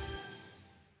Radio.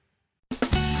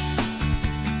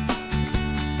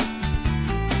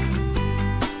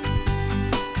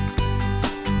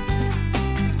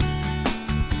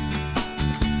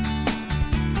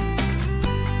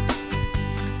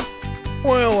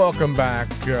 Well, welcome back,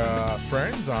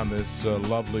 friends, on this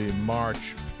lovely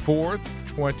March 4th,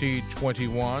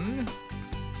 2021.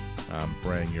 I'm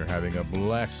praying you're having a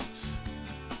blessed,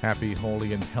 happy,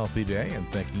 holy, and healthy day, and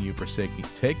thanking you for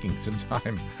taking some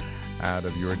time out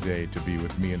of your day to be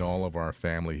with me and all of our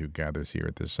family who gathers here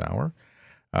at this hour.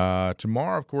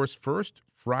 Tomorrow, of course, first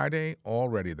Friday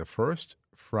already, the first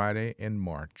Friday in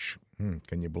March.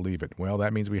 Can you believe it? Well,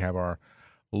 that means we have our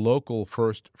local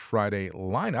First Friday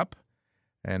lineup.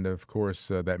 And, of course,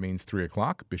 that means 3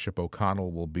 o'clock. Bishop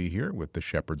O'Connell will be here with the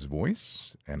Shepherd's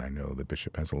Voice. And I know the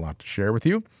Bishop has a lot to share with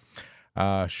you.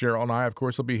 Cheryl and I, of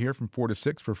course, will be here from 4 to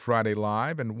 6 for Friday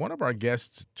Live. And one of our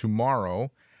guests tomorrow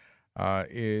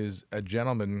is a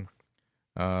gentleman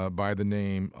by the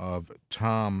name of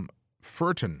Tom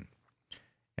Furton.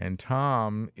 And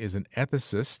Tom is an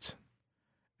ethicist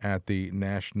at the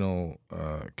National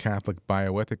Catholic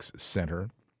Bioethics Center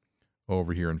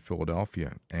over here in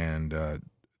Philadelphia. And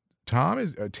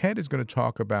Ted is going to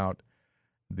talk about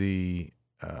the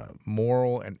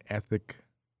moral and ethic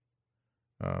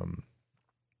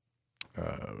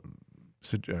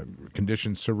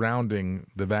conditions surrounding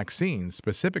the vaccines,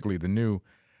 specifically the new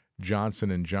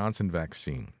Johnson & Johnson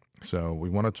vaccine. So we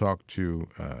want to talk to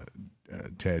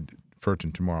Ted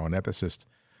Furton tomorrow, an ethicist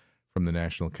from the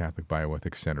National Catholic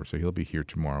Bioethics Center. So he'll be here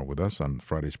tomorrow with us on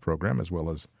Friday's program, as well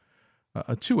as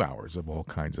 2 hours of all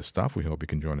kinds of stuff. We hope you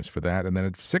can join us for that. And then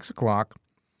at 6 o'clock,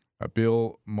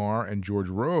 Bill Maher and George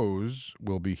Rose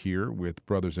will be here with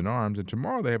Brothers in Arms. And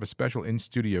tomorrow they have a special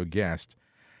in-studio guest,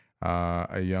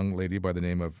 a young lady by the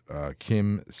name of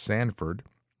Kim Sanford.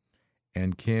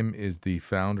 And Kim is the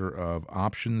founder of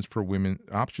Options for Women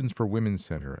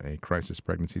Center, a crisis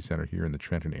pregnancy center here in the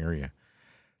Trenton area.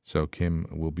 So Kim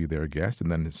will be their guest.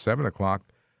 And then at 7 o'clock,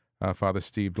 Father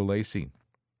Steve DeLacy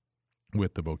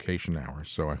with the Vocation Hour.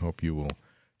 So I hope you will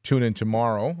tune in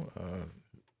tomorrow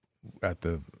at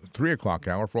the 3 o'clock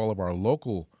hour for all of our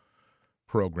local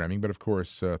programming. But, of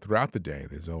course, throughout the day,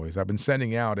 there's always, I've been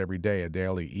sending out every day a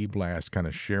daily e-blast, kind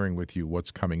of sharing with you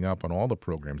what's coming up on all the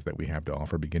programs that we have to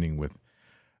offer, beginning with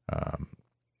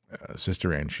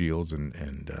Sister Ann Shields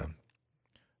and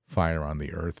Fire on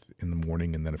the Earth in the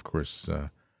morning, and then, of course,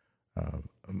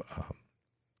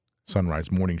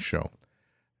 Sunrise Morning Show,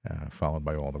 followed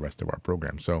by all the rest of our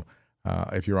programs. So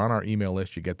if you're on our email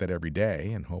list, you get that every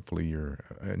day, and hopefully you're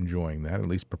enjoying that, at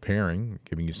least preparing,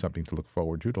 giving you something to look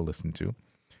forward to listen to.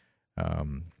 A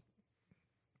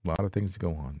lot of things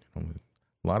go on.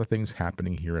 A lot of things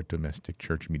happening here at Domestic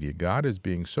Church Media. God is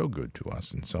being so good to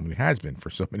us, and has been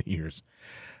for so many years.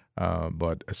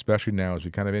 But especially now as we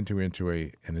kind of enter into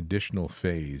an additional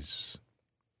phase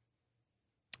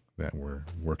that we're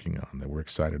working on, that we're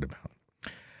excited about.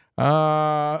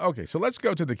 Okay, so let's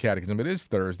go to the Catechism. It is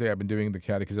Thursday. I've been doing the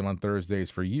Catechism on Thursdays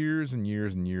for years and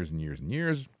years and years and years and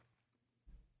years.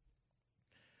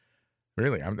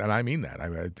 Really, and I mean that.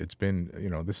 It's been,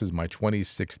 this is my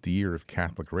 26th year of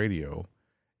Catholic radio,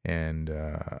 and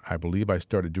I believe I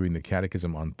started doing the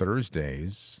Catechism on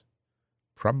Thursdays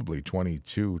probably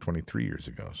 22, 23 years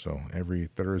ago. So every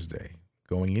Thursday,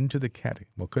 going into the Catechism.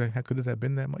 Well, could it have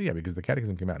been that much? Yeah, because the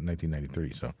Catechism came out in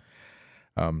 1993. So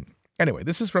anyway,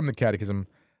 this is from the Catechism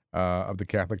of the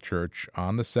Catholic Church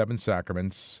on the Seven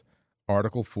Sacraments,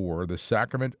 Article 4, the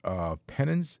Sacrament of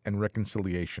Penance and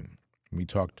Reconciliation. We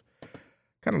talked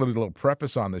kind of a little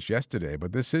preface on this yesterday,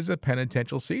 but this is a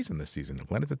penitential season this season.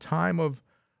 When it's a time of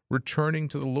returning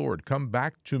to the Lord. Come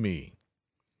back to me.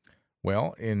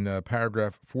 Well, in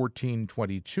paragraph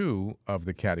 1422 of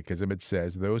the Catechism, it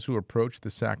says, those who approach the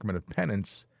sacrament of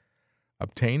penance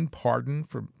obtain pardon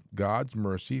for God's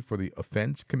mercy for the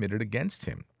offense committed against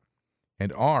him,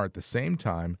 and are at the same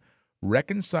time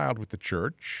reconciled with the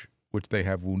Church, which they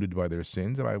have wounded by their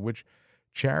sins, and by which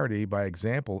charity, by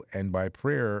example, and by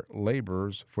prayer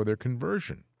labors for their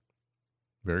conversion.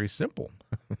 Very simple.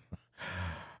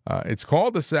 It's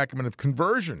called the sacrament of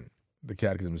conversion, the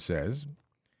Catechism says,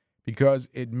 because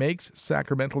it makes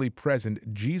sacramentally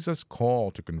present Jesus'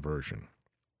 call to conversion,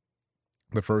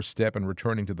 the first step in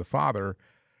returning to the Father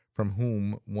from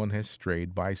whom one has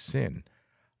strayed by sin.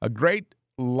 A great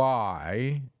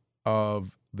lie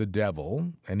of the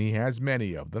devil, and he has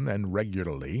many of them, and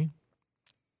regularly,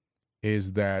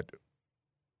 is that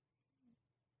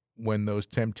when those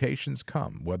temptations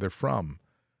come, whether from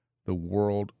the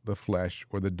world, the flesh,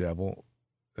 or the devil,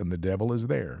 and the devil is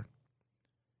there,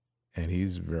 and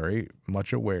he's very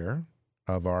much aware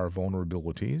of our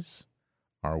vulnerabilities,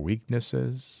 our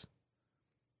weaknesses,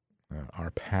 our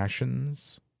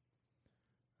passions.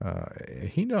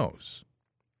 He knows.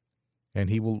 And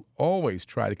he will always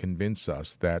try to convince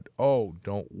us that, oh,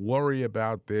 don't worry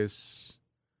about this.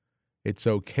 It's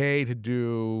okay to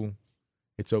do.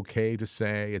 It's okay to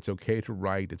say. It's okay to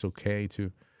write. It's okay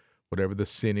to whatever the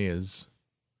sin is,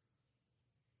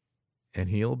 and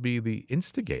he'll be the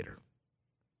instigator,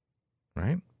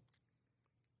 right?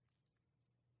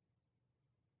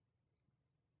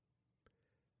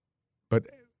 But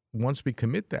once we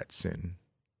commit that sin,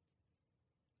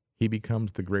 he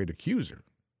becomes the great accuser.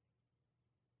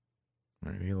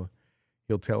 Right?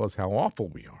 He'll tell us how awful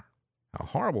we are, how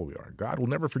horrible we are. God will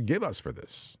never forgive us for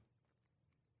this.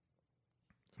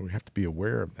 So we have to be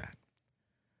aware of that.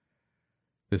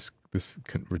 This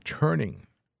returning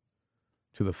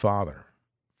to the Father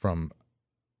from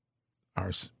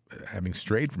our having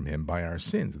strayed from him by our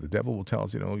sins. The devil will tell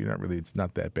us, it's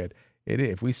not that bad.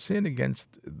 If we sin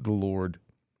against the Lord,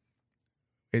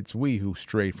 it's we who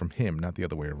stray from him, not the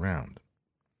other way around.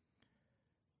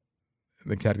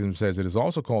 The Catechism says it is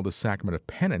also called the sacrament of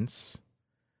penance,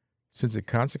 since it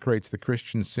consecrates the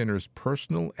Christian sinner's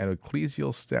personal and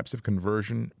ecclesial steps of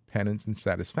conversion, penance, and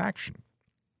satisfaction.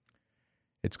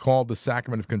 It's called the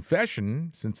sacrament of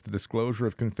confession, since the disclosure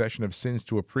of confession of sins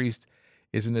to a priest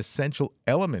is an essential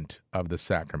element of the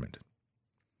sacrament.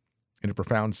 In a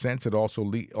profound sense, it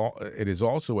is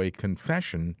also a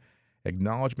confession,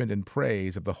 acknowledgement, and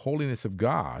praise of the holiness of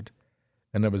God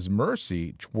and of his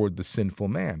mercy toward the sinful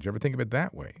man. Do you ever think of it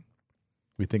that way?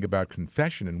 We think about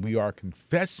confession, and we are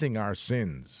confessing our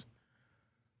sins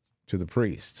to the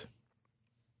priest.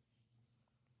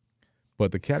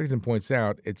 But the Catechism points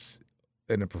out it's,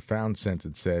 in a profound sense,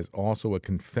 it says, also a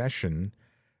confession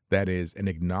that is an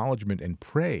acknowledgement and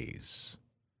praise.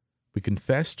 We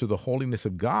confess to the holiness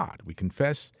of God. We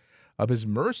confess of his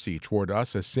mercy toward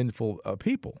us as sinful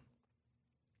people.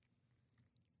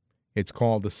 It's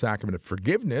called the sacrament of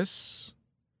forgiveness,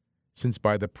 since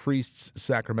by the priest's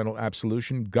sacramental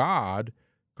absolution, God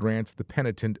grants the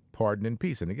penitent pardon and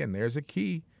peace. And again, there's a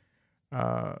key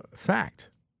fact.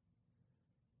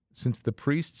 Since the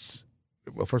priest's,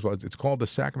 well, first of all, it's called the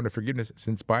sacrament of forgiveness,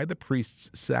 since by the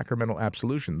priest's sacramental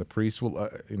absolution, the priest will,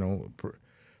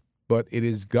 but it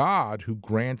is God who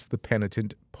grants the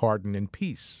penitent pardon and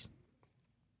peace.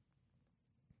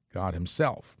 God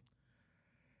himself.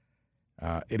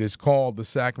 It is called the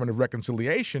sacrament of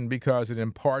reconciliation because it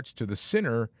imparts to the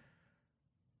sinner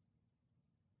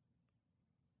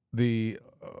the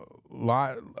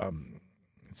it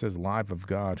says life of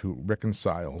God who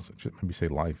reconciles. Let me say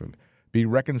life of. Be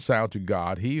reconciled to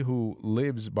God. He who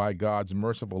lives by God's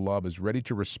merciful love is ready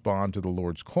to respond to the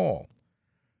Lord's call.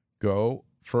 Go,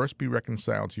 first be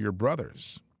reconciled to your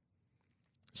brothers.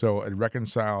 So it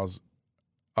reconciles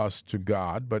us to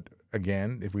God, but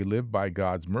again, if we live by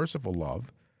God's merciful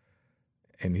love,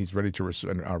 and he's ready to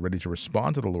are ready to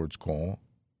respond to the Lord's call,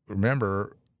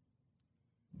 remember,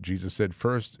 Jesus said,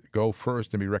 go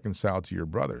first and be reconciled to your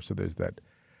brother. So there's that.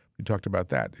 We talked about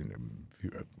that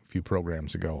a few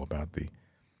programs ago about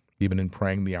even in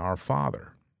praying the Our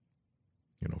Father.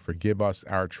 Forgive us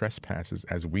our trespasses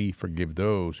as we forgive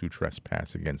those who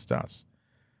trespass against us.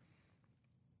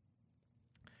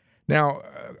 Now,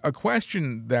 a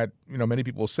question that many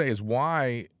people say is,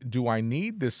 why do I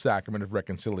need this sacrament of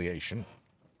reconciliation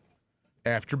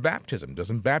after baptism?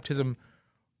 Doesn't baptism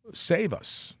save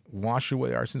us, wash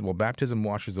away our sins? Well, baptism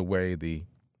washes away the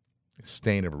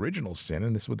stain of original sin,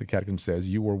 and this is what the Catechism says: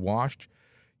 you were washed,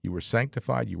 you were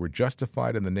sanctified, you were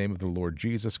justified in the name of the Lord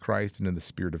Jesus Christ and in the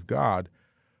Spirit of God.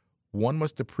 One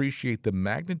must appreciate the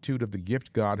magnitude of the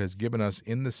gift God has given us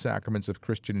in the sacraments of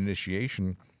Christian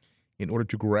initiation in order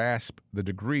to grasp the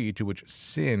degree to which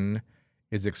sin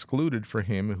is excluded for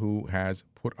him who has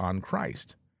put on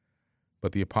Christ.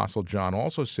 But the Apostle John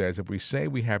also says, if we say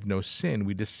we have no sin,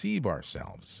 we deceive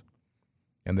ourselves,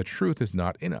 and the truth is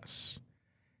not in us.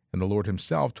 And the Lord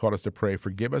himself taught us to pray,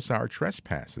 forgive us our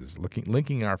trespasses,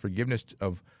 linking our forgiveness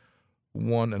of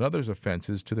one another's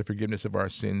offenses to the forgiveness of our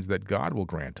sins that God will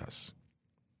grant us.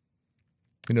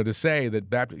 To say that,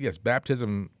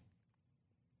 baptism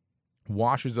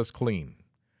washes us clean.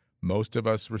 Most of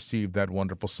us received that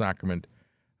wonderful sacrament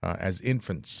as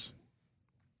infants.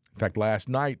 In fact, last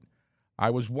night I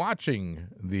was watching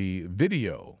the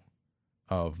video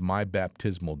of my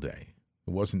baptismal day.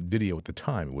 It wasn't video at the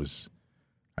time. It was,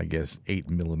 I guess,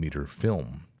 8mm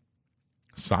film,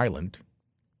 silent.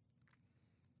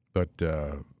 But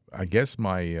I guess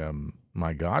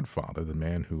my godfather, the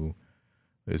man who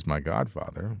is my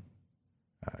godfather,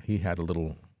 he had a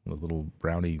little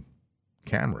brownie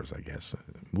cameras, I guess,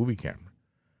 movie camera.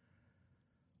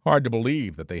 Hard to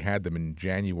believe that they had them in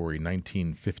January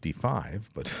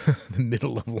 1955, but the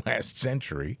middle of last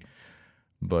century.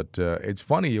 But it's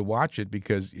funny, you watch it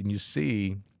because you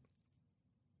see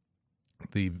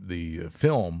the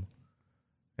film.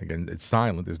 Again, it's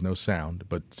silent, there's no sound,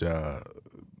 but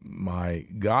my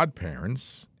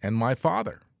godparents and my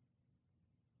father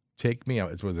take me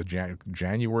out. It was a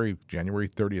January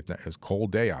 30th. It was a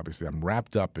cold day, obviously. I'm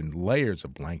wrapped up in layers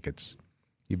of blankets.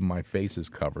 Even my face is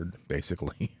covered,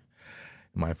 basically.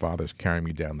 My father's carrying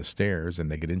me down the stairs,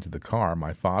 and they get into the car.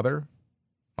 My father,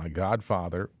 my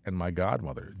godfather, and my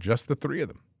godmother, just the three of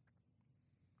them.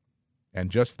 And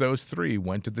just those three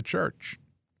went to the church.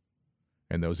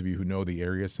 And those of you who know the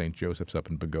area, St. Joseph's up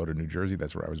in Pagoda, New Jersey,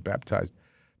 that's where I was baptized.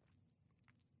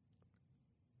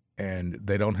 And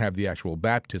they don't have the actual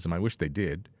baptism. I wish they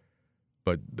did.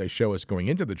 But they show us going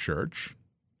into the church,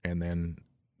 and then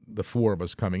the four of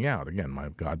us coming out. Again, my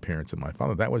godparents and my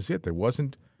father. That was it. There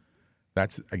wasn't...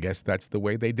 I guess that's the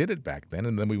way they did it back then.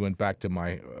 And then we went back to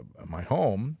my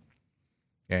home,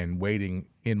 and waiting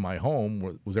in my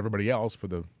home was everybody else for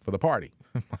the party.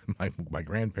 my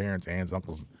grandparents, aunts,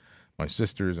 uncles, my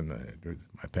sisters, and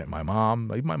my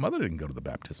mom. Even my mother didn't go to the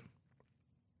baptism.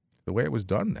 The way it was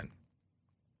done then.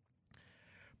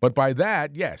 But by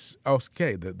that, yes,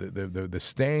 okay, the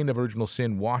stain of original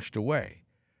sin washed away.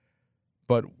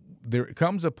 But there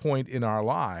comes a point in our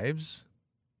lives.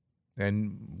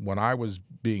 And when I was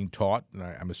being taught, and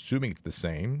I'm assuming it's the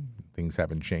same, things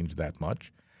haven't changed that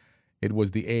much, it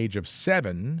was the age of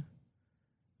 7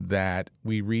 that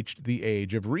we reached the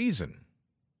age of reason,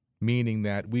 meaning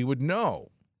that we would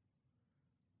know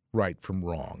right from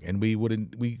wrong, and we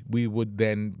would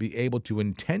then be able to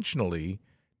intentionally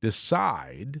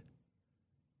decide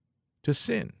to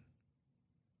sin.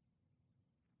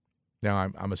 Now,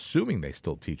 I'm assuming they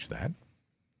still teach that.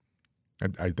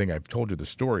 I think I've told you the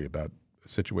story about a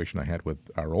situation I had with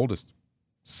our oldest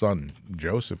son,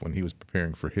 Joseph, when he was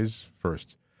preparing for his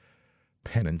first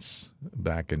penance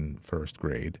back in first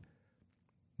grade.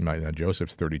 Now,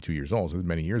 Joseph's 32 years old, so this is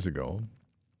many years ago.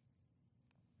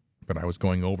 But I was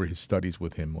going over his studies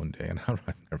with him one day,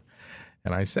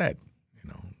 and I said,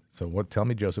 so tell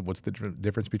me, Joseph, what's the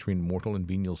difference between mortal and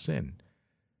venial sin?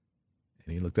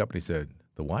 And he looked up and he said,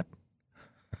 the what?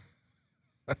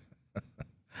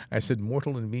 I said,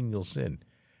 mortal and venial sin.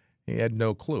 He had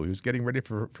no clue. He was getting ready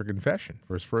for confession,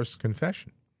 for his first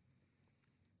confession.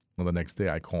 Well, the next day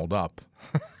I called up.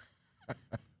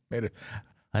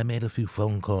 I made a few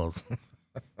phone calls.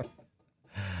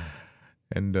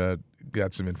 And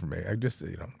got some information. I just,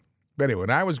 But anyway, when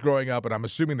I was growing up, and I'm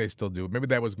assuming they still do, maybe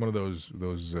that was one of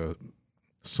those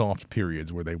soft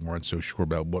periods where they weren't so sure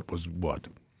about what was what.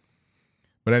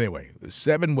 But anyway,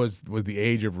 7 was the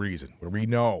age of reason, where we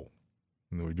know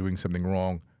when we're doing something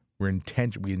wrong, we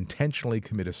intentionally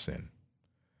commit a sin,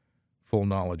 full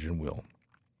knowledge and will.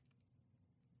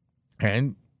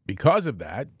 And because of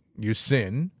that, you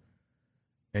sin,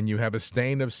 and you have a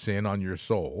stain of sin on your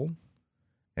soul.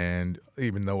 And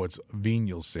even though it's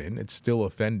venial sin, it's still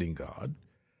offending God.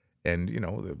 And,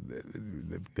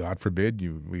 God forbid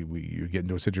you get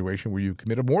into a situation where you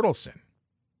commit a mortal sin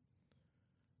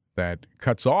that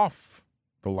cuts off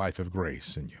the life of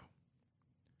grace in you.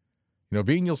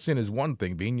 Venial sin is one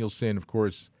thing. Venial sin, of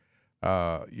course,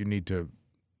 you need to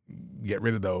get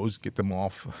rid of those, get them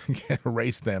off,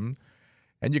 erase them.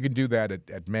 And you can do that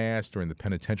at Mass during the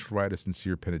penitential rite, a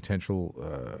sincere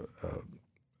penitential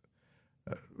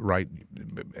rite,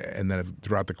 and then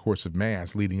throughout the course of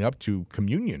Mass, leading up to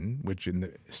communion, which in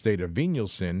the state of venial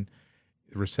sin,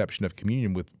 the reception of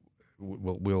communion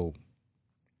will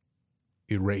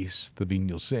erase the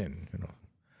venial sin,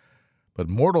 But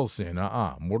mortal sin,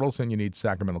 mortal sin, you need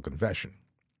sacramental confession.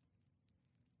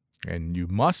 And you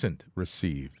mustn't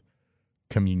receive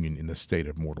communion in the state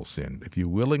of mortal sin. If you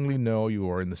willingly know you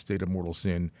are in the state of mortal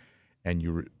sin, and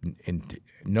you're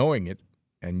knowing it,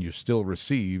 and you still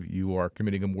receive, you are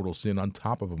committing a mortal sin on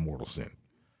top of a mortal sin.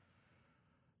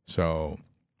 So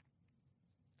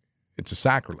it's a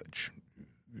sacrilege.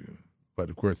 But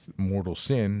of course, mortal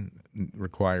sin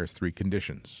requires 3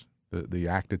 conditions. The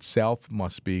act itself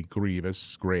must be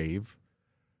grievous, grave.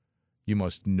 You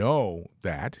must know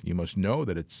that. You must know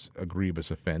that it's a grievous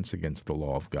offense against the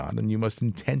law of God, and you must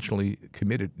intentionally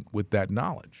commit it with that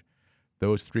knowledge.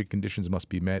 Those 3 conditions must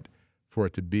be met for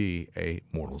it to be a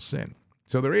mortal sin.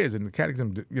 So there is, and the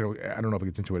Catechism, I don't know if it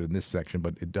gets into it in this section,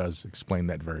 but it does explain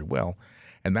that very well.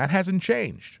 And that hasn't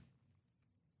changed.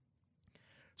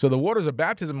 So the waters of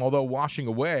baptism, although washing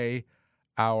away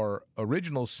our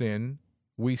original sin,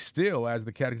 we still, as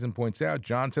the Catechism points out,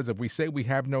 John says, if we say we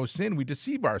have no sin, we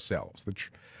deceive ourselves,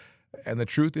 and the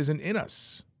truth isn't in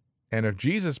us. And if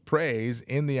Jesus prays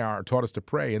taught us to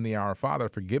pray in the Our Father,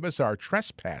 forgive us our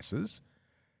trespasses,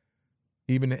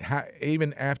 even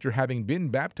after having been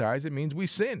baptized, it means we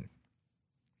sin.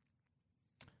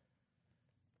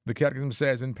 The Catechism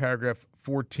says in paragraph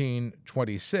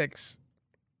 1426,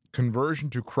 conversion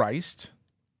to Christ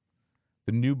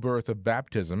The new birth of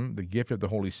baptism, the gift of the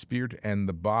Holy Spirit, and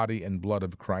the body and blood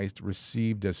of Christ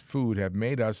received as food have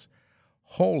made us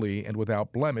holy and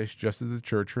without blemish, just as the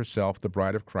church herself, the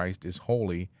bride of Christ, is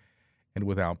holy and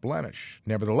without blemish.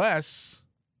 Nevertheless,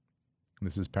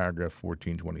 this is paragraph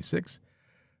 1426,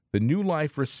 the new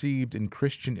life received in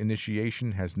Christian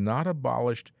initiation has not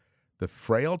abolished the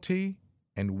frailty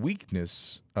and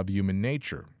weakness of human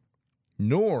nature,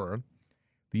 nor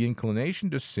the inclination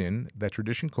to sin that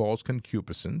tradition calls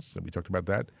concupiscence, and we talked about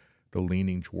that, the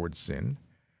leaning towards sin,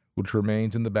 which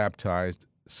remains in the baptized,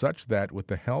 such that with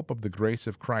the help of the grace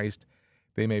of Christ,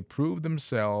 they may prove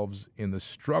themselves in the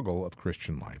struggle of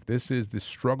Christian life. This is the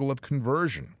struggle of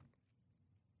conversion,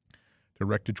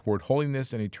 directed toward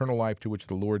holiness and eternal life, to which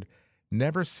the Lord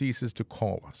never ceases to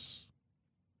call us.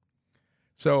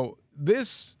 So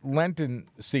this Lenten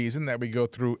season that we go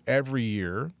through every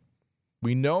year,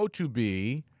 we know to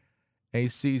be a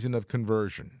season of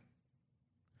conversion.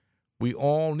 We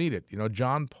all need it. You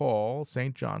know,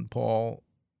 St. John Paul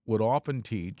would often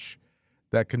teach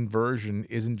that conversion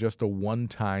isn't just a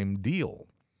one-time deal.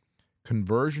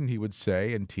 Conversion, he would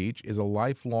say and teach, is a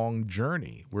lifelong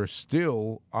journey. We're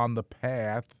still on the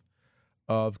path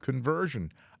of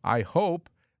conversion. I hope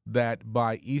that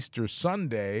by Easter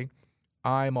Sunday,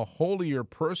 I'm a holier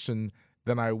person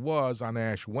than I was on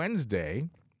Ash Wednesday,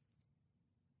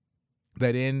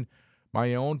 that in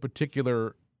my own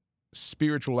particular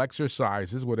spiritual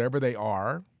exercises, whatever they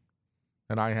are,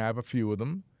 and I have a few of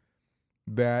them,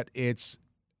 that it's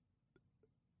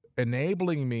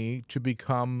enabling me to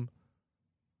become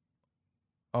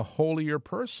a holier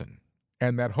person,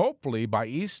 and that hopefully by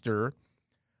Easter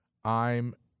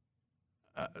I'm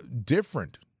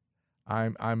different.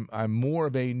 I'm more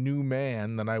of a new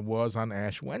man than I was on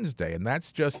Ash Wednesday, and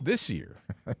that's just this year.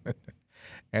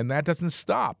 And that doesn't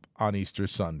stop on Easter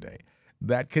Sunday.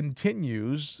 That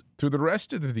continues through the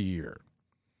rest of the year.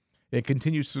 It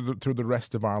continues through the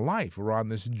rest of our life. We're on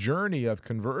this journey of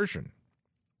conversion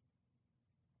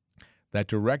that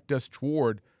direct us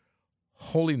toward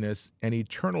holiness and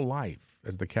eternal life,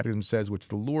 as the Catechism says, which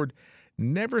the Lord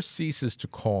never ceases to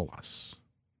call us.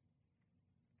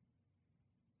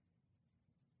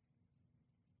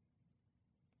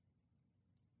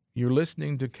 You're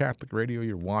listening to Catholic Radio,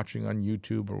 you're watching on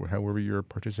YouTube, or however you're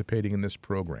participating in this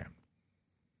program.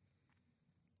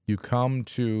 You come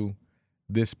to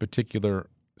this particular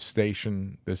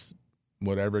station, this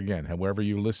whatever, again, however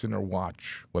you listen or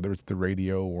watch, whether it's the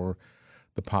radio or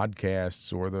the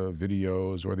podcasts or the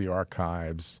videos or the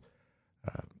archives,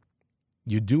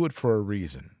 you do it for a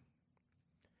reason,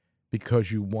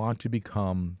 because you want to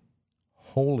become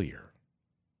holier.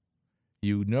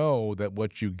 You know that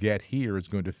what you get here is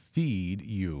going to feed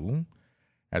you,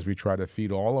 as we try to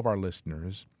feed all of our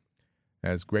listeners,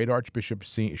 as great Archbishop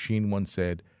Sheen once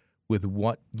said, with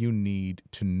what you need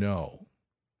to know.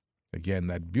 Again,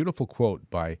 that beautiful quote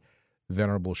by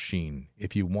Venerable Sheen.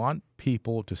 If you want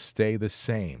people to stay the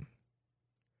same,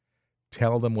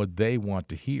 tell them what they want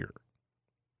to hear.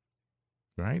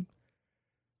 Right?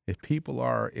 If people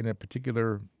are in a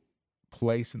particular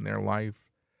place in their life,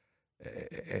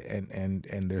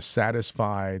 and they're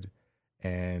satisfied,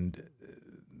 and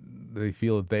they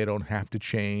feel that they don't have to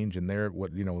change, and they're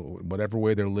whatever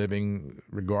way they're living,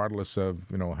 regardless of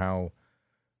how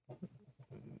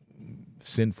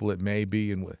sinful it may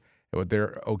be, and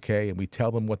they're okay, and we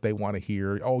tell them what they want to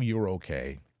hear. Oh, you're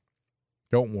okay.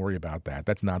 Don't worry about that.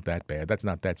 That's not that bad. That's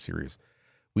not that serious.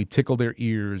 We tickle their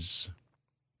ears.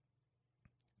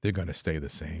 They're going to stay the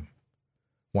same.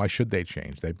 Why should they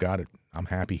change? They've got it. I'm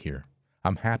happy here.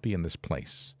 I'm happy in this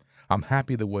place. I'm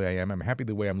happy the way I am. I'm happy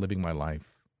the way I'm living my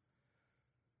life.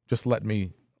 Just let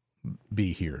me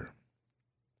be here.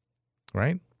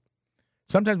 Right?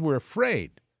 Sometimes we're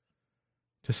afraid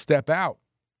to step out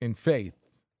in faith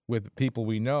with people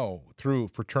we know through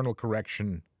fraternal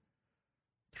correction,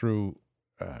 through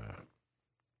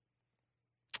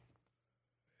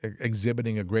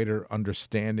exhibiting a greater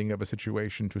understanding of a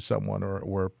situation to someone,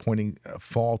 or pointing a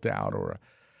fault out,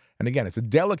 and again, it's a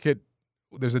delicate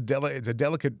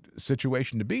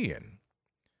situation to be in.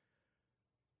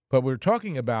 But we're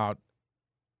talking about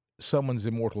someone's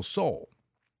immortal soul.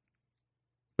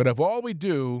 But if all we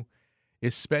do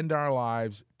is spend our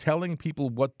lives telling people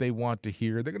what they want to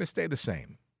hear, they're going to stay the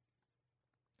same.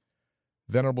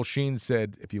 Venerable Sheen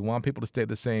said, if you want people to stay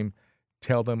the same,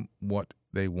 tell them what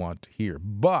they want to hear.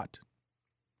 But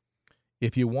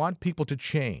if you want people to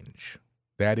change,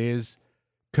 that is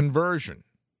conversion,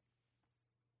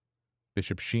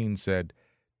 Bishop Sheen said,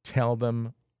 tell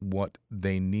them what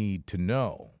they need to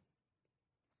know.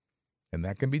 And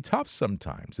that can be tough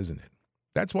sometimes, isn't it?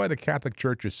 That's why the Catholic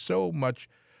Church is so much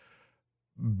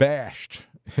bashed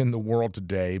in the world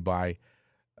today by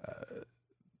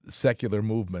secular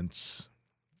movements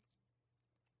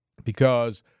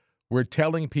because we're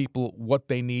telling people what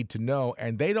they need to know,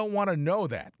 and they don't want to know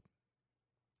that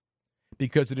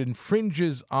because it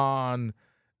infringes on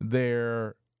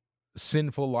their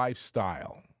sinful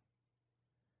lifestyle.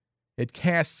 It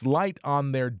casts light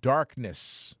on their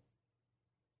darkness.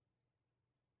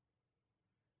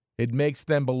 It makes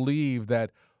them believe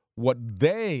that what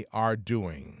they are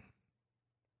doing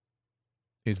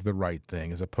is the right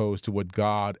thing as opposed to what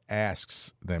God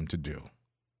asks them to do.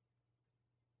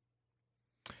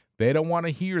 They don't want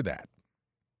to hear that.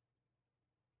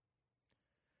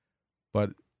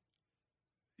 But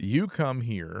you come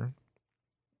here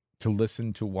to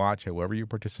listen, to watch, however you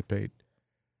participate,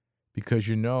 because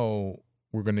you know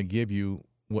we're going to give you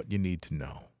what you need to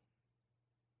know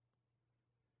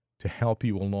to help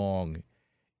you along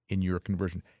in your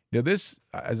conversion. Now this,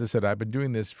 as I said, I've been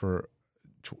doing this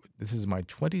this is my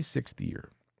 26th year.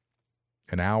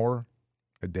 An hour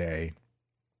a day.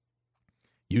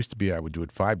 Used to be I would do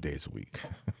it 5 days a week.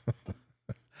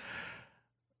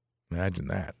 Imagine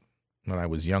that. When I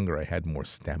was younger, I had more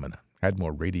stamina, had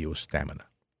more radio stamina.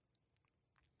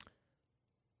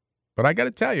 But I got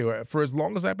to tell you, for as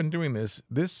long as I've been doing this,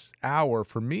 this hour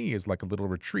for me is like a little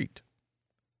retreat.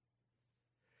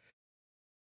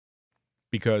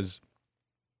 Because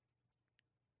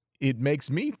it makes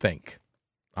me think.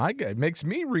 It makes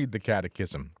me read the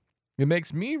Catechism. It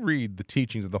makes me read the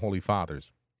teachings of the Holy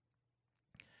Fathers.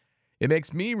 It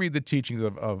makes me read the teachings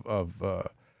of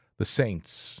the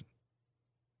saints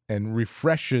and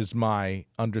refreshes my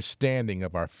understanding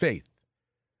of our faith.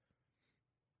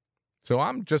 So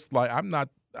I'm just like,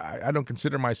 I don't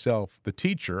consider myself the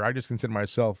teacher. I just consider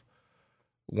myself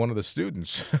one of the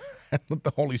students. And let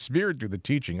the Holy Spirit do the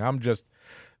teaching. I'm just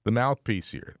the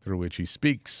mouthpiece here through which he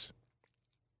speaks.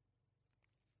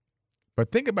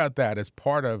 But think about that as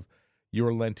part of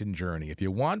your Lenten journey. If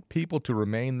you want people to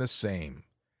remain the same,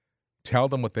 tell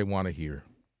them what they want to hear.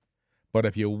 But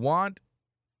if you want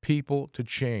people to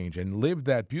change and live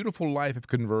that beautiful life of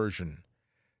conversion,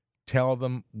 tell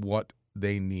them what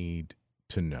they need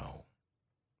to know.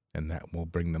 And that will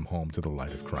bring them home to the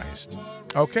light of Christ.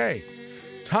 Okay,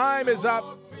 time is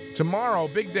up. Tomorrow,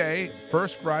 big day,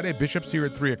 First Friday. Bishop's here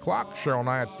at 3 o'clock. Cheryl and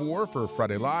I at 4 for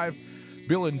Friday Live.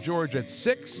 Bill and George at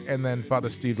 6, and then Father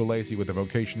Steve DeLacy with the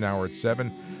Vocation Hour at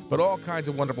 7. But all kinds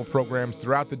of wonderful programs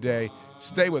throughout the day.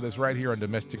 Stay with us right here on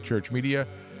Domestic Church Media.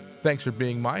 Thanks for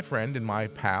being my friend and my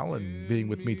pal and being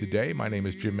with me today. My name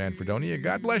is Jim Manfredonia.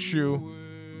 God bless you,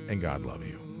 and God love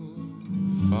you.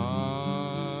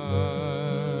 Bye.